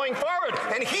economy going forward.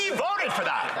 And he voted for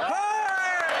that.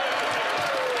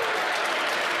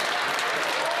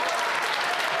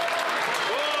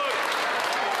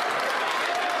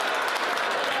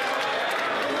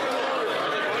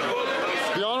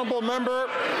 The Honourable Member.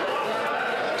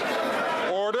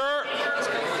 Order.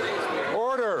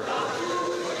 Order.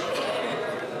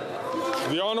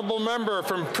 The Honourable Member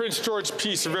from Prince George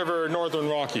Peace River, Northern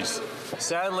Rockies.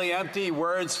 Sadly, empty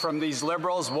words from these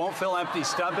Liberals won't fill empty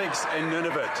stomachs in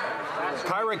Nunavut.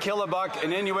 Kyra Killabuk,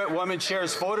 an Inuit woman,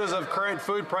 shares photos of current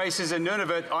food prices in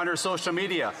Nunavut on her social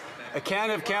media. A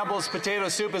can of Campbell's potato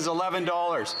soup is $11.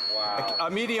 Wow. A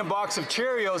medium box of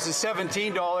Cheerios is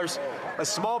 $17. A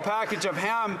small package of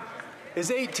ham is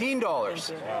 $18.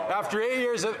 Wow. After 8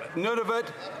 years,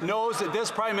 Nunavut knows that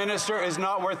this Prime Minister is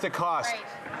not worth the cost.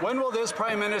 When will this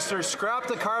Prime Minister scrap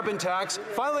the carbon tax,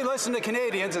 finally listen to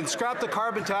Canadians, and scrap the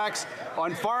carbon tax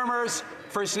on farmers,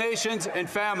 First Nations, and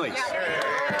families?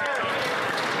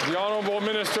 The Honourable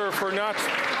Minister for Natural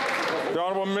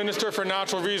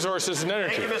Resources and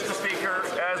Energy. Thank you, Mr. Speaker.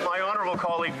 As my Honourable honourable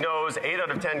colleague knows 8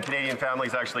 out of 10 Canadian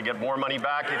families actually get more money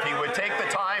back. If he would take the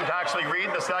time to actually read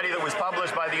the study that was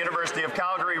published by the University of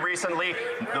Calgary recently,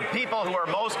 the people who are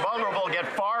most vulnerable get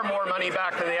far more money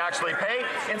back than they actually pay.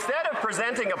 Instead of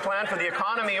presenting a plan for the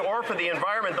economy or for the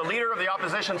environment, the Leader of the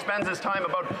Opposition spends his time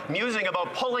musing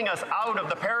about pulling us out of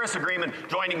the Paris Agreement,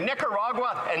 joining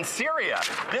Nicaragua and Syria.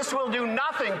 This will do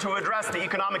nothing to address the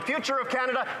economic future of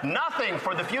Canada, nothing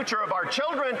for the future of our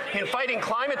children in fighting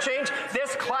climate change.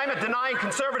 This climate-denying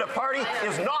Conservative Party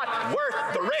is not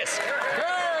worth the risk.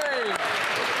 Hey!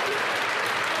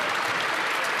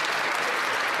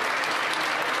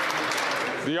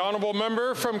 The honourable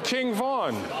member from King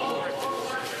Vaughan.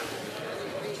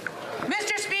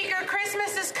 Mr. Speaker,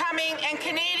 Christmas is coming and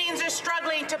Canadians are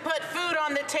struggling to put food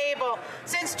on the table.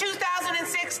 Since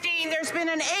 2016, there's been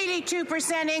an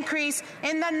 82% increase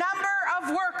in the number of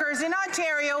workers in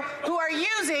Ontario who are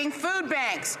using food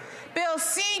banks. Bill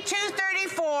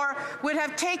C-234 would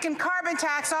have taken carbon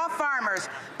tax off farmers,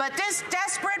 but this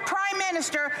desperate Prime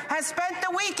Minister has spent the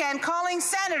weekend calling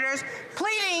senators,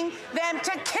 pleading them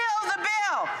to kill the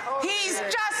bill. He's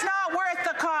just not worth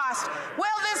the cost.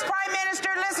 Will this Prime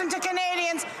Minister listen to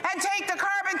Canadians and take the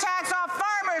carbon tax off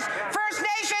farmers, First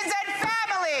Nations and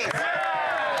families?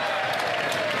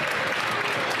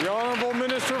 The Honourable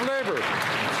Minister of Labour.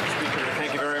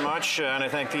 Thank you very much, and I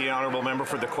thank the honourable member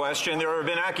for the question. There have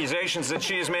been accusations that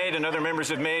she has made and other members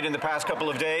have made in the past couple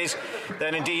of days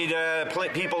that indeed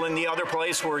people in the other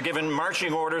place were given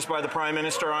marching orders by the Prime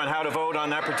Minister on how to vote on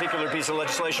that particular piece of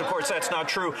legislation. Of course, that's not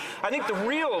true. I think the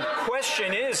real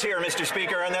question is here, Mr.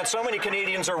 Speaker, and that so many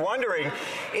Canadians are wondering,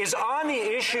 is on the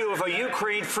issue of a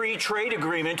Ukraine free trade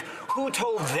agreement, who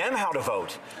told them how to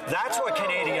vote? That's what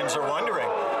Canadians are wondering.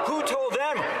 Who told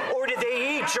them? Or did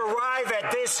they each arrive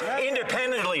at this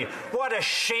independently? What a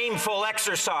shameful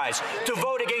exercise to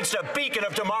vote against a beacon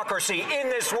of democracy in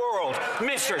this world,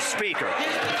 Mr. Speaker.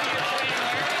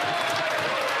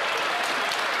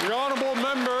 The honourable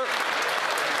member.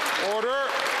 Order.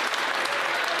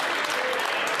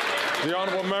 The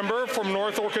honourable member from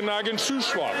North Okanagan,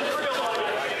 Shuswap.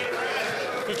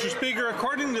 Mr. Speaker,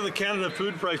 according to the Canada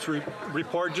Food Price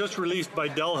Report just released by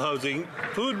Dell Housing,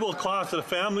 food will cost a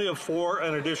family of 4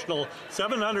 an additional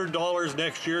 $700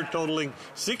 next year, totaling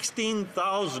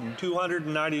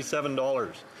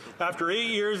 $16,297. After 8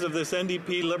 years of this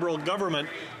NDP Liberal government,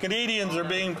 Canadians are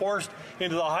being forced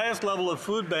into the highest level of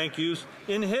food bank use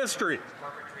in history,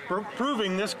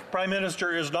 proving this Prime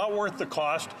Minister is not worth the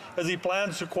cost as he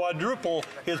plans to quadruple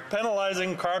his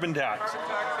penalizing carbon tax.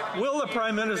 Will the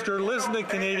Prime Minister listen to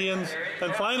Canadians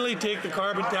and finally take the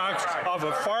carbon tax off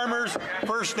of farmers,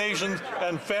 First Nations,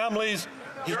 and families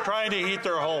trying to heat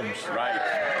their homes? Right.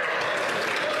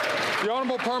 The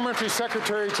Honourable Parliamentary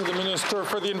Secretary to the Minister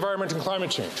for the Environment and Climate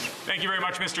Change. Thank you very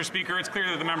much, Mr. Speaker. It's clear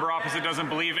that the member opposite doesn't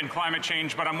believe in climate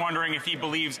change, but I'm wondering if he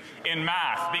believes in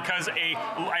math, because a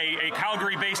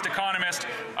Calgary-based economist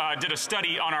did a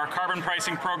study on our carbon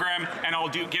pricing program, and I'll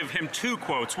give him 2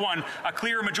 quotes. One, a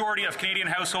clear majority of Canadian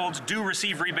households do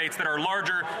receive rebates that are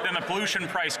larger than the pollution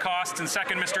price costs. And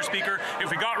second, Mr. Speaker, if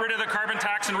we got rid of the carbon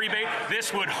tax and rebate,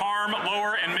 this would harm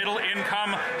lower and middle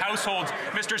income households.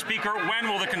 Mr. Speaker, when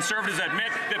will the Conservatives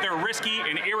admit that their risky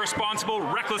and irresponsible,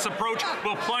 reckless approach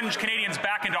will plunge Canadians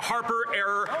back into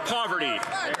Harper-era poverty?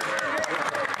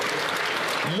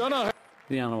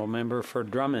 The honourable member for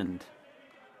Drummond.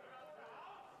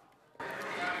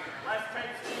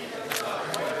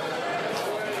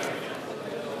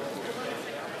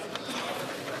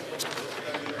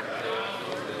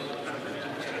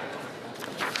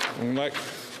 I'm going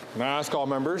to ask all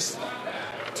members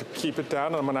to keep it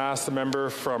down. I'm going to ask the member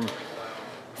from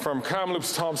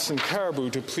Kamloops, Thompson, Caribou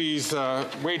to please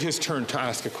wait his turn to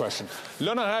ask a question.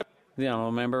 The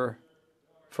honourable member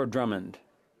for Drummond.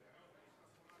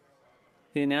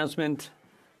 The announcement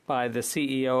by the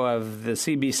CEO of the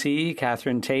CBC,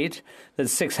 Catherine Tait, that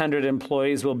 600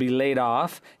 employees will be laid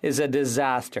off is a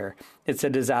disaster. It's a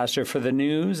disaster for the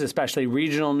news, especially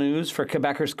regional news, for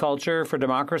Quebecers' culture, for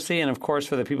democracy, and of course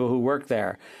for the people who work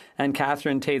there. And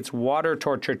Catherine Tait's water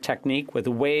torture technique with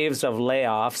waves of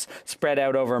layoffs spread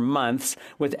out over months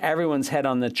with everyone's head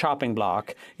on the chopping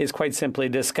block is quite simply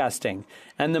disgusting.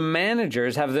 And the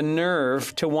managers have the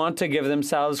nerve to want to give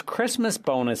themselves Christmas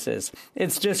bonuses.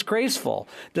 It's disgraceful.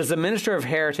 Does the Minister of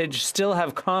Heritage still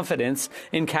have confidence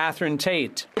in Catherine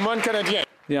Tait?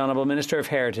 The Honourable Minister of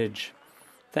Heritage.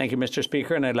 Thank you, Mr.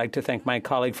 Speaker, and I'd like to thank my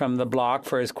colleague from the bloc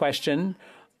for his question.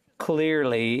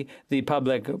 Clearly, the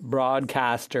public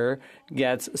broadcaster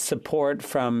gets support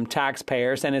from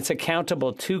taxpayers, and it's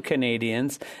accountable to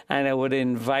Canadians, and I would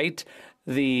invite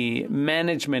the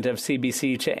management of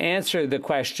CBC to answer the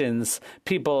questions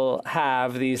people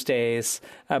have these days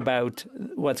about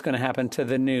what's going to happen to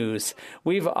the news.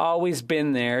 We've always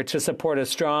been there to support a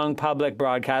strong public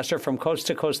broadcaster from coast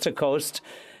to coast to coast,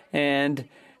 and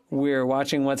we're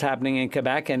watching what's happening in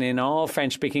Quebec and in all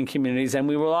French-speaking communities, and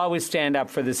we will always stand up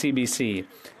for the CBC.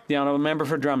 The Honourable Member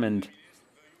for Drummond.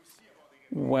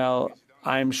 Well,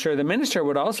 I'm sure the minister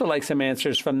would also like some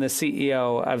answers from the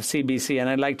CEO of CBC, and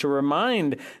I'd like to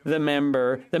remind the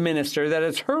minister, that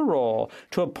it's her role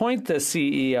to appoint the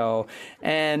CEO.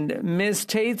 And Ms.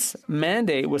 Tate's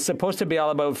mandate was supposed to be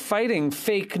all about fighting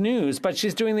fake news, but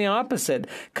she's doing the opposite.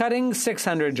 Cutting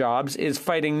 600 jobs is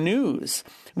fighting news.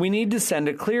 We need to send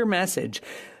a clear message.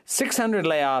 600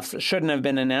 layoffs shouldn't have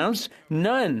been announced.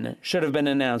 None should have been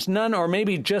announced. None, or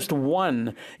maybe just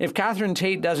one. If Catherine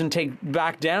Tate doesn't take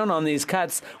back down on these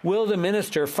cuts, will the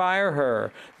minister fire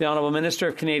her? The Honourable Minister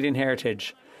of Canadian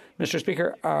Heritage. Mr.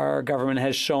 Speaker, our government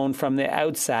has shown from the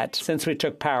outset, since we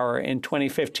took power in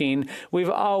 2015, we've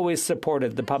always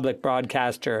supported the public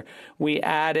broadcaster. We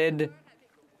added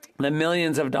the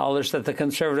millions of dollars that the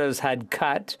Conservatives had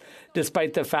cut,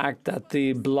 despite the fact that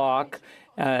the Bloc,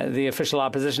 the official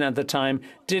opposition at the time,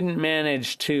 didn't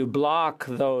manage to block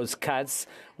those cuts.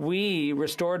 We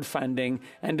restored funding,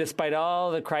 and despite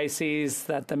all the crises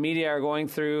that the media are going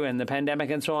through and the pandemic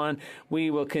and so on,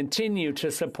 we will continue to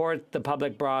support the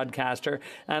public broadcaster.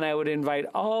 And I would invite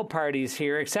all parties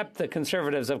here, except the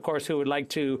Conservatives, of course, who would like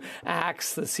to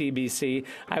axe the CBC,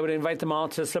 I would invite them all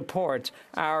to support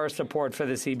our support for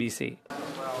the CBC.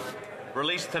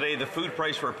 Released today, the food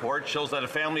price report shows that a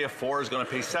family of four is going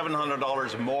to pay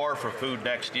 $700 more for food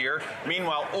next year.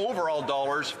 Meanwhile, overall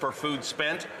dollars for food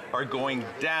spent are going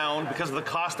down because of the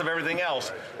cost of everything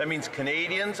else. That means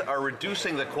Canadians are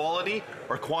reducing the quality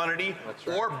or quantity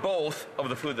or both of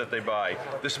the food that they buy.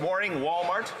 This morning,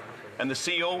 Walmart and the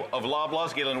CEO of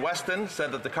Loblaws, Galen Weston,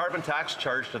 said that the carbon tax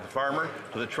charged to the farmer,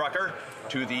 to the trucker,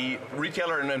 to the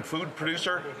retailer and food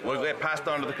producer will get passed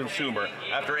on to the consumer.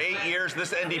 After 8 years,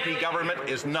 this NDP government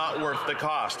is not worth the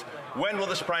cost. When will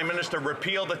this Prime Minister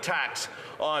repeal the tax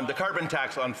on the carbon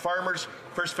tax on farmers,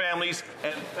 first families,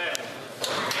 and families?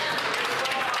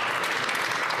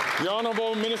 The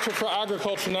Honourable Minister for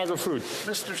Agriculture and Agri-Food.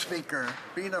 Mr. Speaker,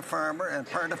 being a farmer and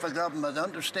part of a government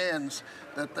understands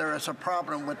that there is a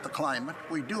problem with the climate.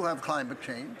 We do have climate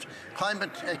change. Climate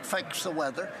affects the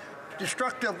weather.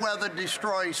 Destructive weather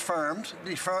destroys farms,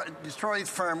 destroys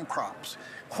farm crops.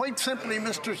 Quite simply,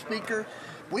 Mr. Speaker,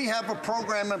 we have a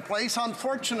program in place.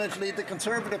 Unfortunately, the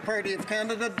Conservative Party of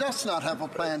Canada does not have a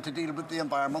plan to deal with the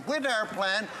environment. With our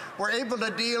plan, we're able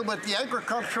to deal with the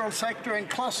agricultural sector and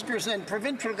clusters and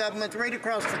provincial governments right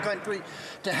across the country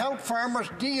to help farmers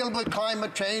deal with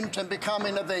climate change and become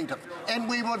innovative. And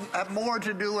we will have more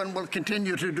to do and will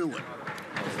continue to do it.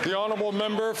 The Honourable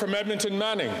Member from Edmonton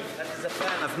Manning. That is a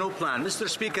plan of no plan. Mr.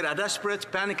 Speaker, a desperate,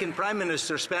 panicking Prime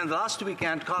Minister spent last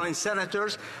weekend calling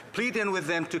senators, pleading with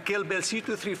them to kill Bill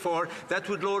C-234 that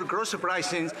would lower grocery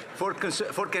prices for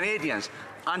Canadians.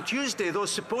 On Tuesday,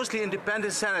 those supposedly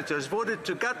independent senators voted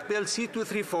to gut Bill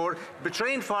C-234,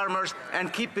 betraying farmers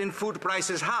and keeping food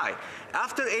prices high.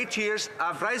 After 8 years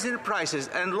of rising prices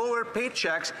and lower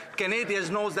paychecks,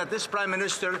 Canadians know that this Prime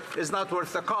Minister is not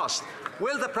worth the cost.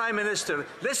 Will the Prime Minister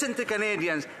listen to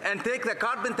Canadians and take the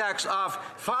carbon tax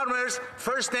off farmers,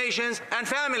 First Nations, and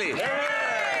families?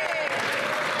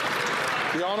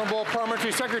 The Honourable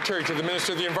Parliamentary Secretary to the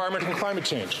Minister of the Environment and Climate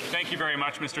Change. Thank you very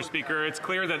much, Mr. Speaker. It's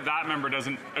clear that that member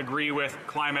doesn't agree with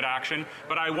climate action,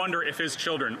 but I wonder if his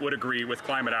children would agree with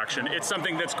climate action. It's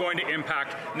something that's going to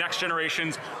impact next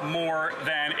generations more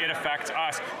than it affects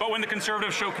us. But when the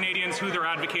Conservatives show Canadians who they're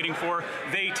advocating for,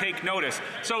 they take notice.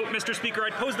 So, Mr. Speaker,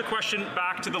 I'd pose the question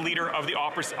back to the Leader of the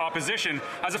Opposition.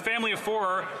 As a family of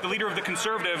four, the Leader of the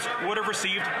Conservatives would have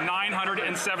received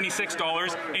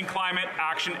 $976 in climate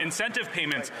action incentive payments.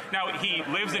 Now, he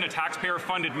lives in a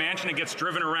taxpayer-funded mansion and gets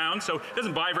driven around, so he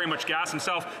doesn't buy very much gas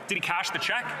himself. Did he cash the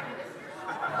check?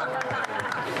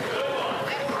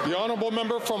 The Honourable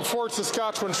Member from Fort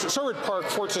Saskatchewan, Sherwood Park,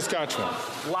 Fort Saskatchewan.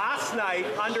 Last night,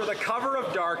 under the cover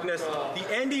of darkness, the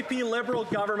NDP Liberal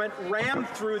government rammed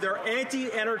through their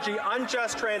anti-energy,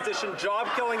 unjust transition,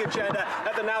 job-killing agenda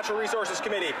at the Natural Resources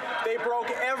Committee. They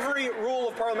broke every rule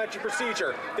of parliamentary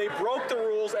procedure. They broke the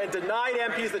rules and denied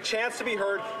MPs the chance to be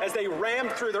heard as they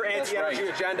rammed through their anti-energy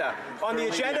agenda. On the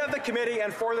agenda of the committee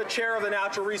and for the chair of the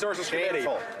Natural Resources Committee,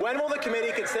 when will the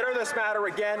committee consider this matter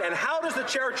again, and how does the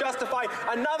chair justify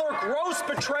another gross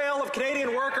betrayal of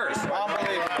Canadian workers?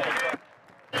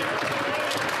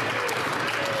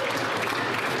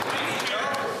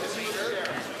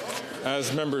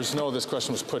 As members know, this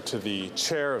question was put to the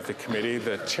chair of the committee.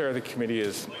 The chair of the committee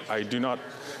is, I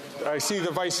see the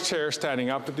vice chair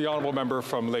standing up, the honourable member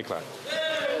from Lakeland.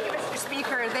 Mr.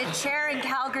 Speaker, the chair in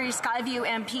Calgary Skyview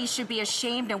MP should be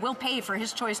ashamed and will pay for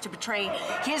his choice to betray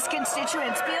his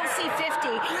constituents. Bill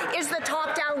C-50 is the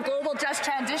top-down global just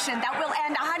transition that will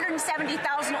end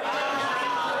 170,000...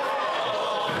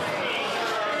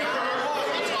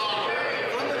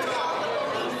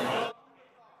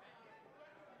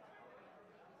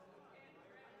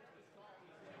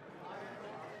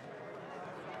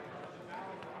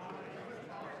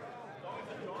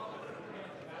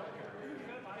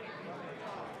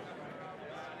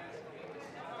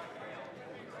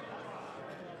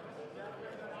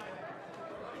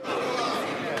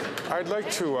 I'd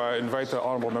like to invite the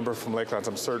honourable member from Lakelands,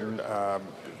 I'm certain,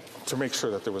 to make sure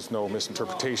that there was no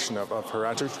misinterpretation of her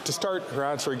answer. To start her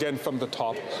answer again from the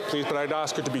top, please, but I'd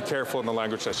ask her to be careful in the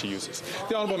language that she uses.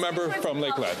 The honourable member from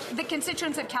Lakeland. The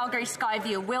constituents of Calgary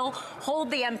Skyview will hold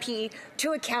the MP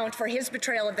to account for his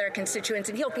betrayal of their constituents,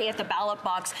 and he'll pay at the ballot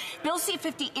box. Bill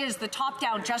C-50 is the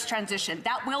top-down just transition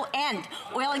that will end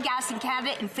oil and gas in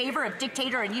Canada in favour of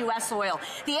dictator and U.S. oil.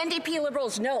 The NDP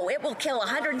Liberals know it will kill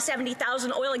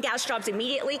 170,000 oil and gas jobs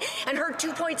immediately and hurt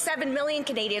 2.7 million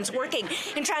Canadians working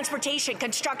in transportation,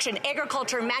 construction,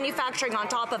 agriculture, and manufacturing on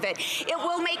top of it. It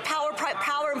will make power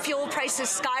and fuel prices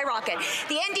skyrocket.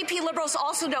 The NDP Liberals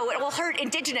also know it will hurt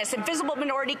Indigenous and visible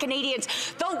minority Canadians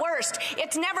the worst.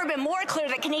 It's never been more clear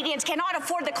that Canadians cannot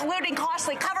afford the colluding,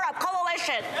 costly cover-up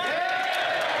coalition.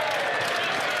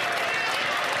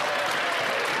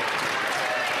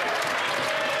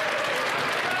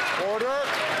 Order.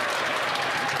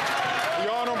 The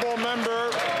honourable member.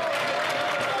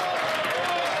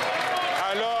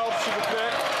 Alors, s'il vous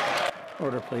plaît.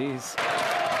 Order, please.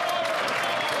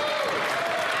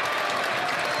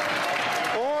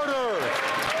 Order.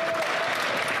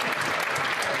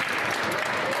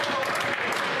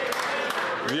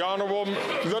 The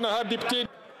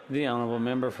honourable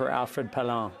member for Alfred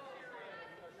Pellan.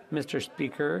 Mr.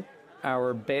 Speaker,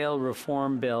 our bail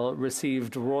reform bill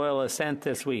received royal assent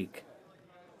this week.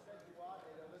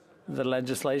 The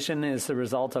legislation is the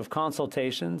result of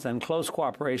consultations and close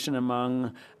cooperation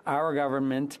among our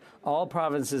government, all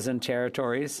provinces and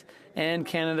territories, and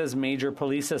Canada's major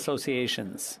police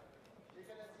associations.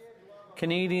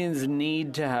 Canadians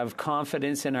need to have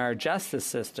confidence in our justice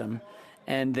system,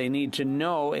 and they need to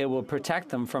know it will protect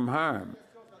them from harm.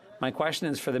 My question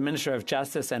is for the Minister of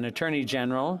Justice and Attorney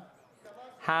General.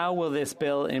 How will this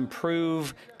bill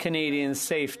improve Canadians'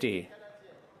 safety?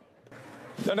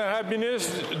 The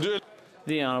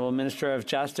Honourable Minister of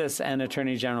Justice and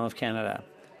Attorney General of Canada.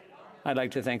 I'd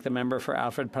like to thank the member for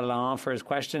Alfred Pellan for his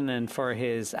question and for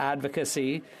his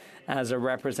advocacy as a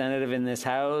representative in this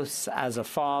House, as a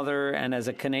father, and as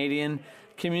a Canadian.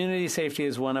 Community safety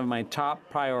is one of my top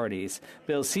priorities.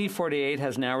 Bill C-48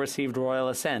 has now received royal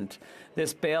assent.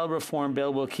 This bail reform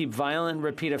bill will keep violent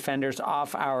repeat offenders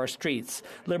off our streets.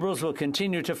 Liberals will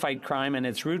continue to fight crime and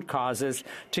its root causes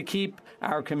to keep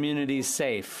our communities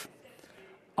safe.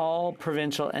 All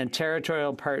provincial and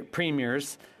territorial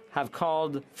premiers have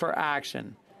called for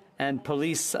action, and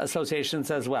police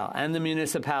associations as well, and the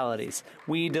municipalities.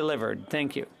 We delivered.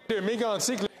 Thank you. The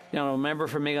honourable member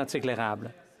for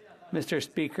Mégantic-l'Érable. Mr.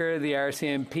 Speaker, the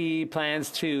RCMP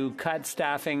plans to cut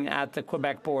staffing at the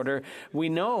Quebec border. We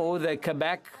know that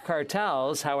Quebec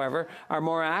cartels, however, are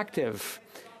more active,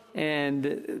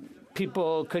 and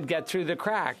people could get through the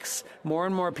cracks. More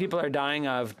and more people are dying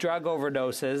of drug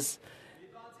overdoses,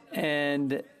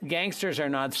 and gangsters are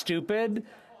not stupid.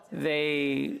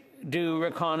 They do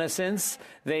reconnaissance.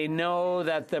 They know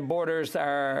that the borders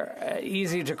are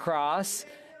easy to cross.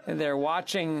 They're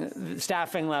watching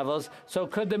staffing levels. So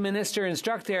could the minister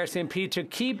instruct the RCMP to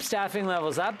keep staffing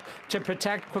levels up to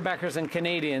protect Quebecers and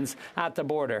Canadians at the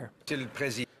border?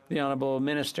 The Honourable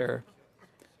Minister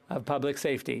of Public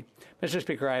Safety. Mr.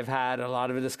 Speaker, I've had a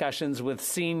lot of discussions with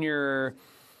senior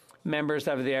members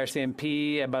of the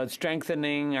RCMP about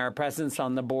strengthening our presence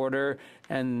on the border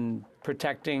and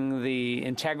protecting the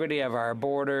integrity of our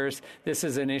borders. This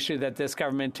is an issue that this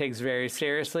government takes very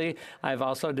seriously. I've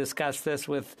also discussed this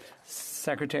with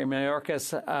Secretary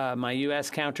Mayorkas, my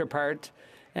U.S. counterpart,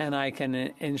 and I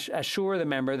can assure the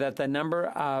member that the number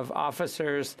of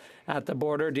officers at the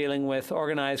border dealing with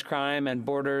organized crime and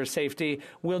border safety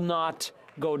will not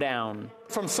go down.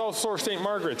 From South Shore St.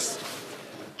 Margaret's.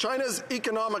 China's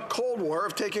economic Cold War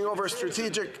of taking over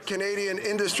strategic Canadian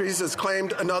industries has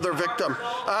claimed another victim.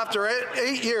 After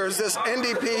 8 years, this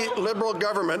NDP Liberal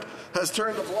government has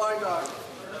turned a blind eye.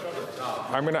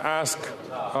 I'm going to ask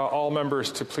all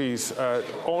members to please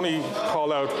only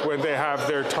call out when they have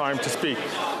their time to speak.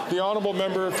 The honourable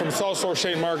member from South Shore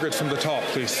St. Margaret's from the top,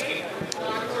 please.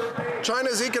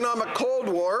 China's economic Cold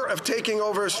War of taking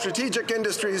over strategic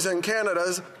industries in Canada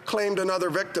has claimed another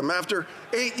victim. After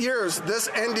 8 years, this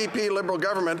NDP Liberal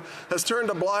government has turned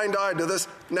a blind eye to this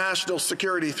national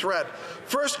security threat.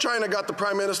 First, China got the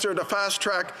Prime Minister to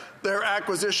fast-track their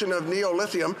acquisition of Neo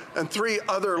Lithium and 3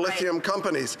 other lithium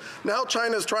companies. Now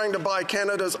China is trying to buy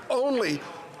Canada's only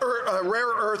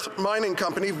rare earth mining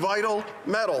company, Vital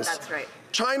Metals. That's right.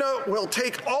 China will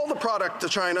take all the product to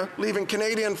China, leaving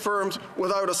Canadian firms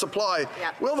without a supply.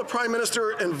 Yep. Will the Prime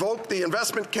Minister invoke the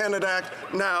Investment Canada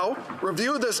Act now,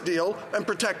 review this deal, and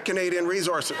protect Canadian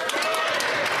resources?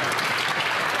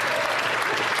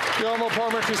 The Honourable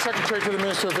Parliamentary Secretary to the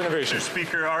Minister of Innovation. Mr.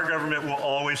 Speaker, our government will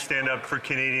always stand up for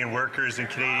Canadian workers and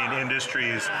Canadian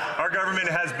industries. Our government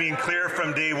has been clear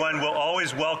from day one we'll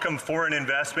always welcome foreign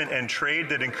investment and trade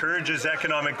that encourages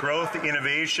economic growth,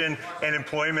 innovation, and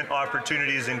employment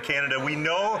opportunities in Canada. We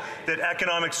know that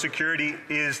economic security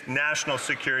is national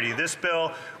security. This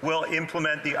bill will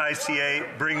implement the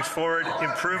ICA, brings forward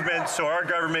improvements so our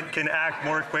government can act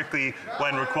more quickly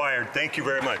when required. Thank you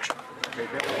very much.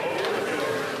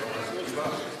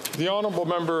 The honourable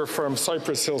member from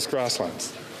Cypress Hills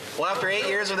Grasslands. Well, after 8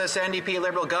 years of this NDP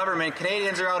Liberal government,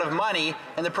 Canadians are out of money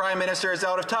and the Prime Minister is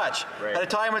out of touch. Right. At a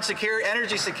time when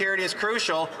energy security is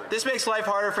crucial, this makes life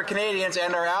harder for Canadians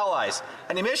and our allies.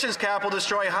 An emissions cap will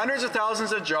destroy hundreds of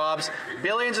thousands of jobs,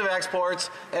 billions of exports,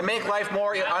 and make life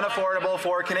more unaffordable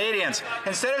for Canadians.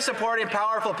 Instead of supporting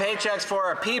powerful paychecks for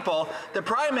our people, the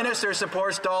Prime Minister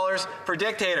supports dollars for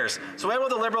dictators. So when will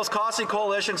the Liberals' costly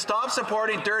coalition stop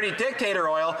supporting dirty dictator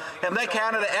oil and let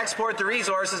Canada export the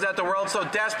resources that the world so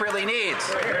desperately needs?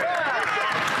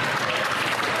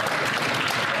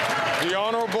 The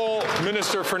Honourable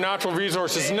Minister for Natural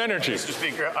Resources and Energy. Mr.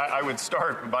 Speaker, I would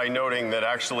start by noting that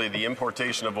actually the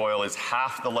importation of oil is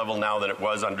half the level now than it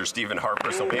was under Stephen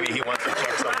Harper, so maybe he wants to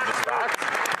check some of his facts.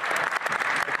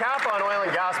 The cap on oil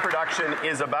and gas production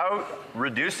is about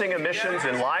reducing emissions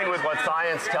in line with what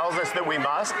science tells us that we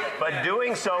must, but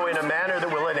doing so in a manner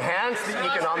that will enhance the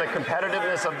economic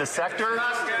competitiveness of the sector,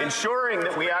 ensuring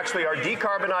that we actually are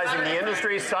decarbonizing the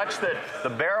industry such that the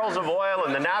barrels of oil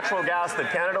and the natural gas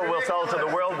that Canada will sell to the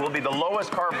world will be the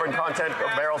lowest carbon content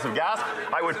of barrels of gas.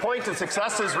 I would point to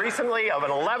successes recently of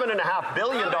an $11.5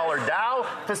 billion Dow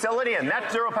facility, a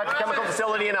net zero petrochemical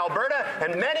facility in Alberta,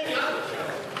 and many.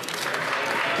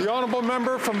 The honourable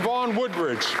member from Vaughan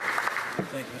Woodbridge.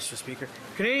 Thank you, Mr. Speaker.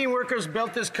 Canadian workers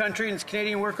built this country, and it's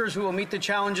Canadian workers who will meet the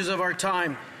challenges of our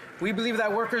time. We believe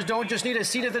that workers don't just need a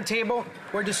seat at the table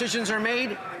where decisions are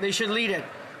made, they should lead it.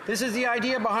 This is the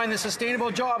idea behind the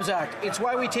Sustainable Jobs Act. It's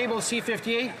why we tabled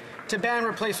C-58 to ban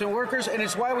replacement workers, and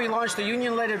it's why we launched the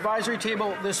union-led advisory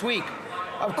table this week.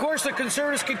 Of course, the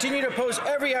Conservatives continue to oppose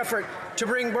every effort to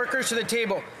bring workers to the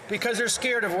table because they're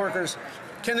scared of workers.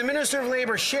 Can the Minister of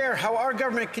Labour share how our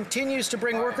government continues to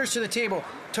bring workers to the table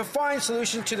to find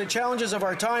solutions to the challenges of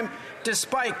our time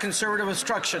despite Conservative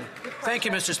obstruction? Thank you,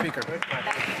 Mr. Speaker.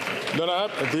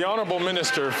 The Honourable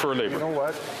Minister for Labour. You know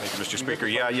what? Thank you, Mr. Speaker.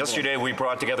 Yeah, yesterday we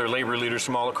brought together Labour leaders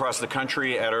from all across the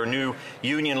country at our new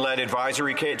union-led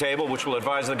advisory table, which will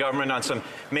advise the government on some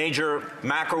major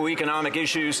macroeconomic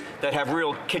issues that have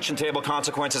real kitchen table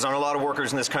consequences on a lot of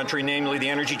workers in this country, namely the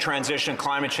energy transition,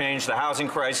 climate change, the housing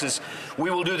crisis. We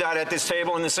will do that at this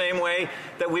table in the same way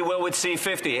that we will with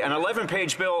C-50, an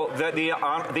 11-page bill that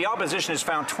the opposition has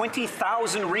found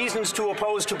 20,000 reasons to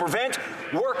oppose to prevent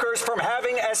workers from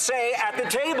having a say at the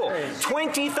table.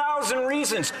 20,000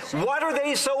 reasons. What are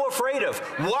they so afraid of?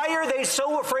 Why are they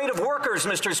so afraid of workers,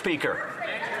 Mr. Speaker?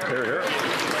 Here, here.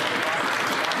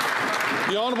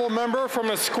 The honourable member from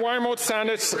Esquimalt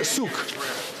Sandwich Souk.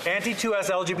 Anti-2S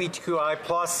LGBTQI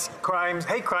plus crimes,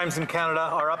 hate crimes in Canada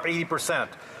are up 80%.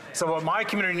 So what my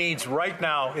community needs right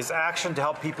now is action to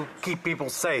help keep people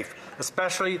safe,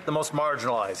 especially the most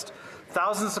marginalized.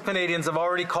 Thousands of Canadians have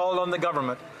already called on the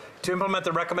government to implement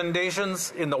the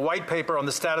recommendations in the white paper on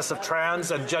the status of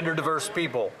trans and gender diverse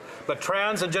people. But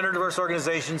trans and gender diverse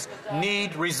organizations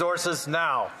need resources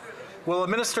now. Will the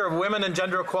Minister of Women and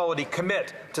Gender Equality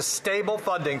commit to stable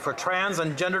funding for trans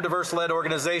and gender diverse-led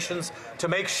organizations to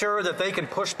make sure that they can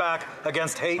push back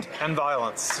against hate and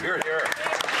violence? Here, here.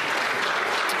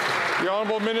 The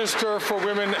Honourable Minister for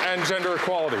Women and Gender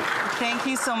Equality. Thank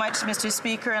you so much, Mr.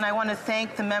 Speaker, and I want to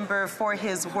thank the member for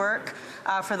his work,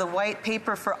 for the white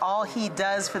paper, for all he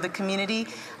does for the community.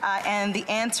 And the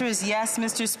answer is yes,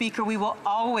 Mr. Speaker. We will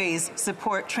always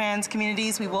support trans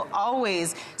communities. We will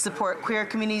always support queer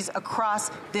communities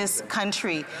across this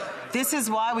country. This is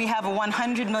why we have a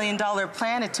 $100 million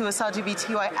plan, a 2S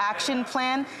LGBTQI action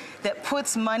plan that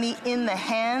puts money in the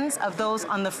hands of those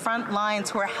on the front lines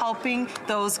who are helping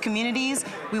those communities.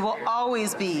 We will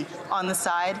always be on the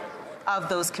side of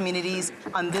those communities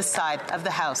on this side of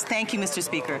the House. Thank you, Mr.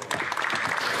 Speaker.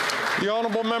 The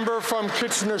honourable member from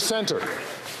Kitchener Centre.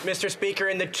 Mr. Speaker,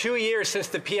 in the 2 years since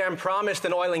the PM promised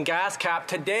an oil and gas cap,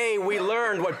 today we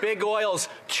learned what Big Oil's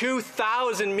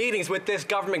 2,000 meetings with this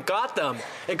government got them.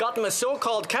 It got them a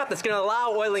so-called cap that's going to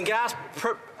allow oil and gas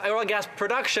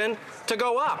production to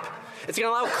go up. It's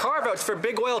going to allow carve-outs for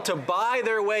Big Oil to buy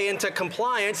their way into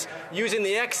compliance using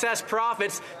the excess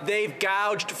profits they've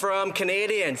gouged from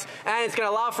Canadians. And it's going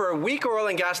to allow for a weaker oil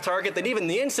and gas target than even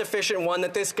the insufficient one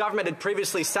that this government had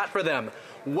previously set for them.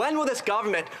 When will this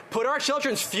government put our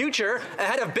children's future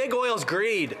ahead of Big Oil's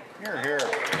greed? Hear, hear.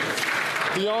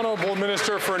 The Honourable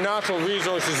Minister for Natural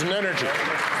Resources and Energy.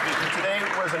 Today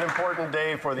was an important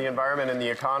day for the environment and the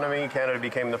economy. Canada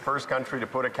became the first country to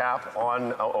put a cap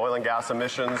on oil and gas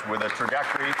emissions with a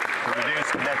trajectory to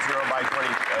reduce net zero by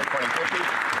 2050.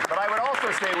 But I would also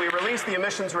say we released the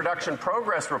Emissions Reduction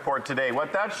Progress Report today.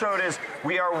 What that showed is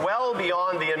we are well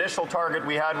beyond the initial target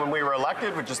we had when we were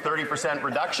elected, which is 30%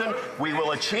 reduction. We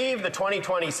will achieve the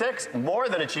 2026, more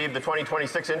than achieve the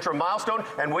 2026 interim milestone,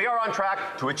 and we are on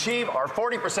track to achieve our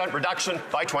 40% reduction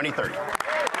by 2030.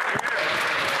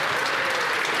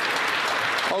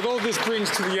 Although this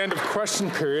brings to the end of question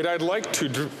period, I'd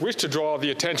wish to draw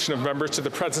the attention of members to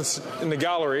the presence in the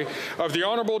gallery of the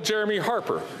Honourable Jeremy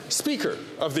Harper, Speaker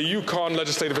of the Yukon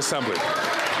Legislative Assembly.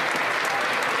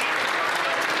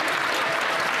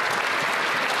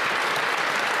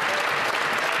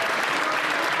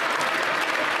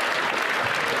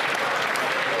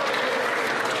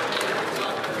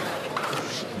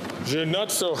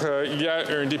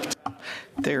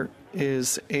 There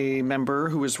is a member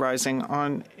who is rising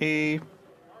on a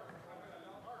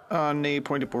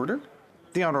point of order.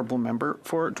 The honourable member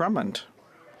for Drummond.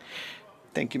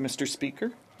 Thank you, Mr.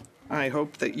 Speaker. I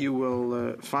hope that you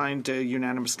will find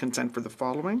unanimous consent for the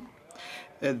following.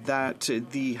 That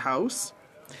the House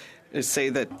say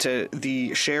that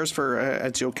the shares for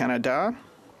Adio Canada.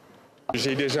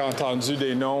 J'ai déjà entendu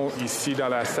des noms ici dans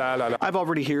la salle. I've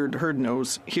already heard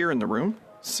no's here in the room,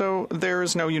 so there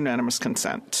is no unanimous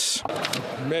consent.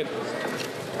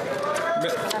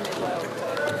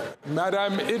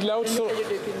 Madame Idlout,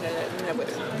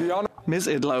 Ms.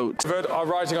 Idlout.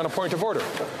 Rising on a point of order.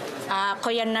 I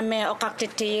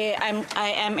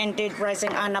am indeed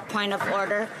rising on a point of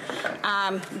order.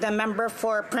 The member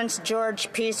for Prince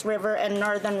George, Peace River, and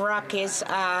Northern Rockies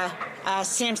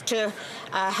seems to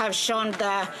have shown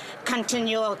the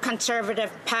continual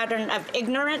conservative pattern of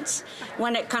ignorance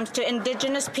when it comes to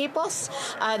Indigenous peoples.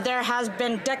 There has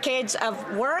been decades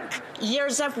of work,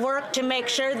 years of work to make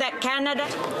sure that Canada...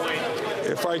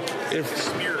 If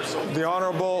the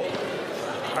Honourable...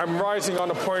 I'm rising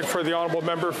on a point for the honourable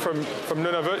member from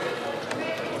Nunavut,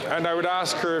 and I would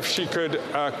ask her if she could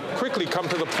quickly come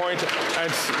to the point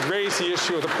and raise the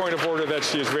issue of the point of order that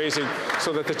she is raising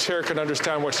so that the chair can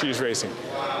understand what she is raising.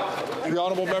 The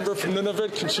honourable member from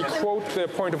Nunavut, can she quote the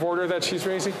point of order that she's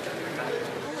raising?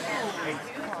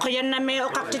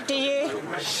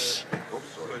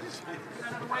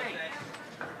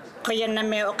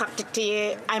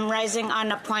 I'm rising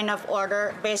on a point of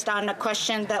order based on a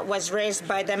question that was raised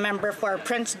by the member for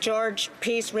Prince George,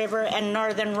 Peace River, and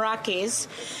Northern Rockies.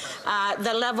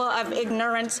 The level of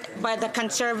ignorance by the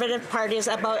Conservative parties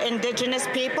about Indigenous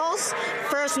peoples,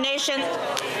 First Nation.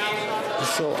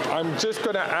 So I'm just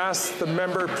going to ask the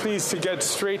member, please, to get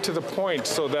straight to the point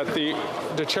so that the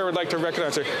chair would like to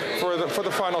recognize her. For the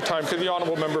final time, could the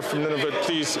honourable member from Nunavut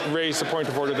please raise the point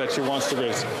of order that she wants to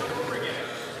raise?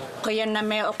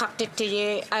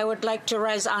 I would like to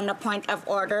rise on a point of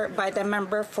order by the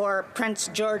member for Prince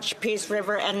George, Peace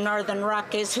River, and Northern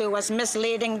Rockies who was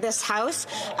misleading this House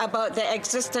about the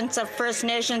existence of First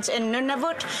Nations in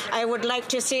Nunavut. I would like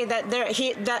to see that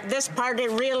this party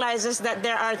realizes that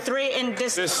there are three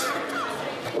indigenous...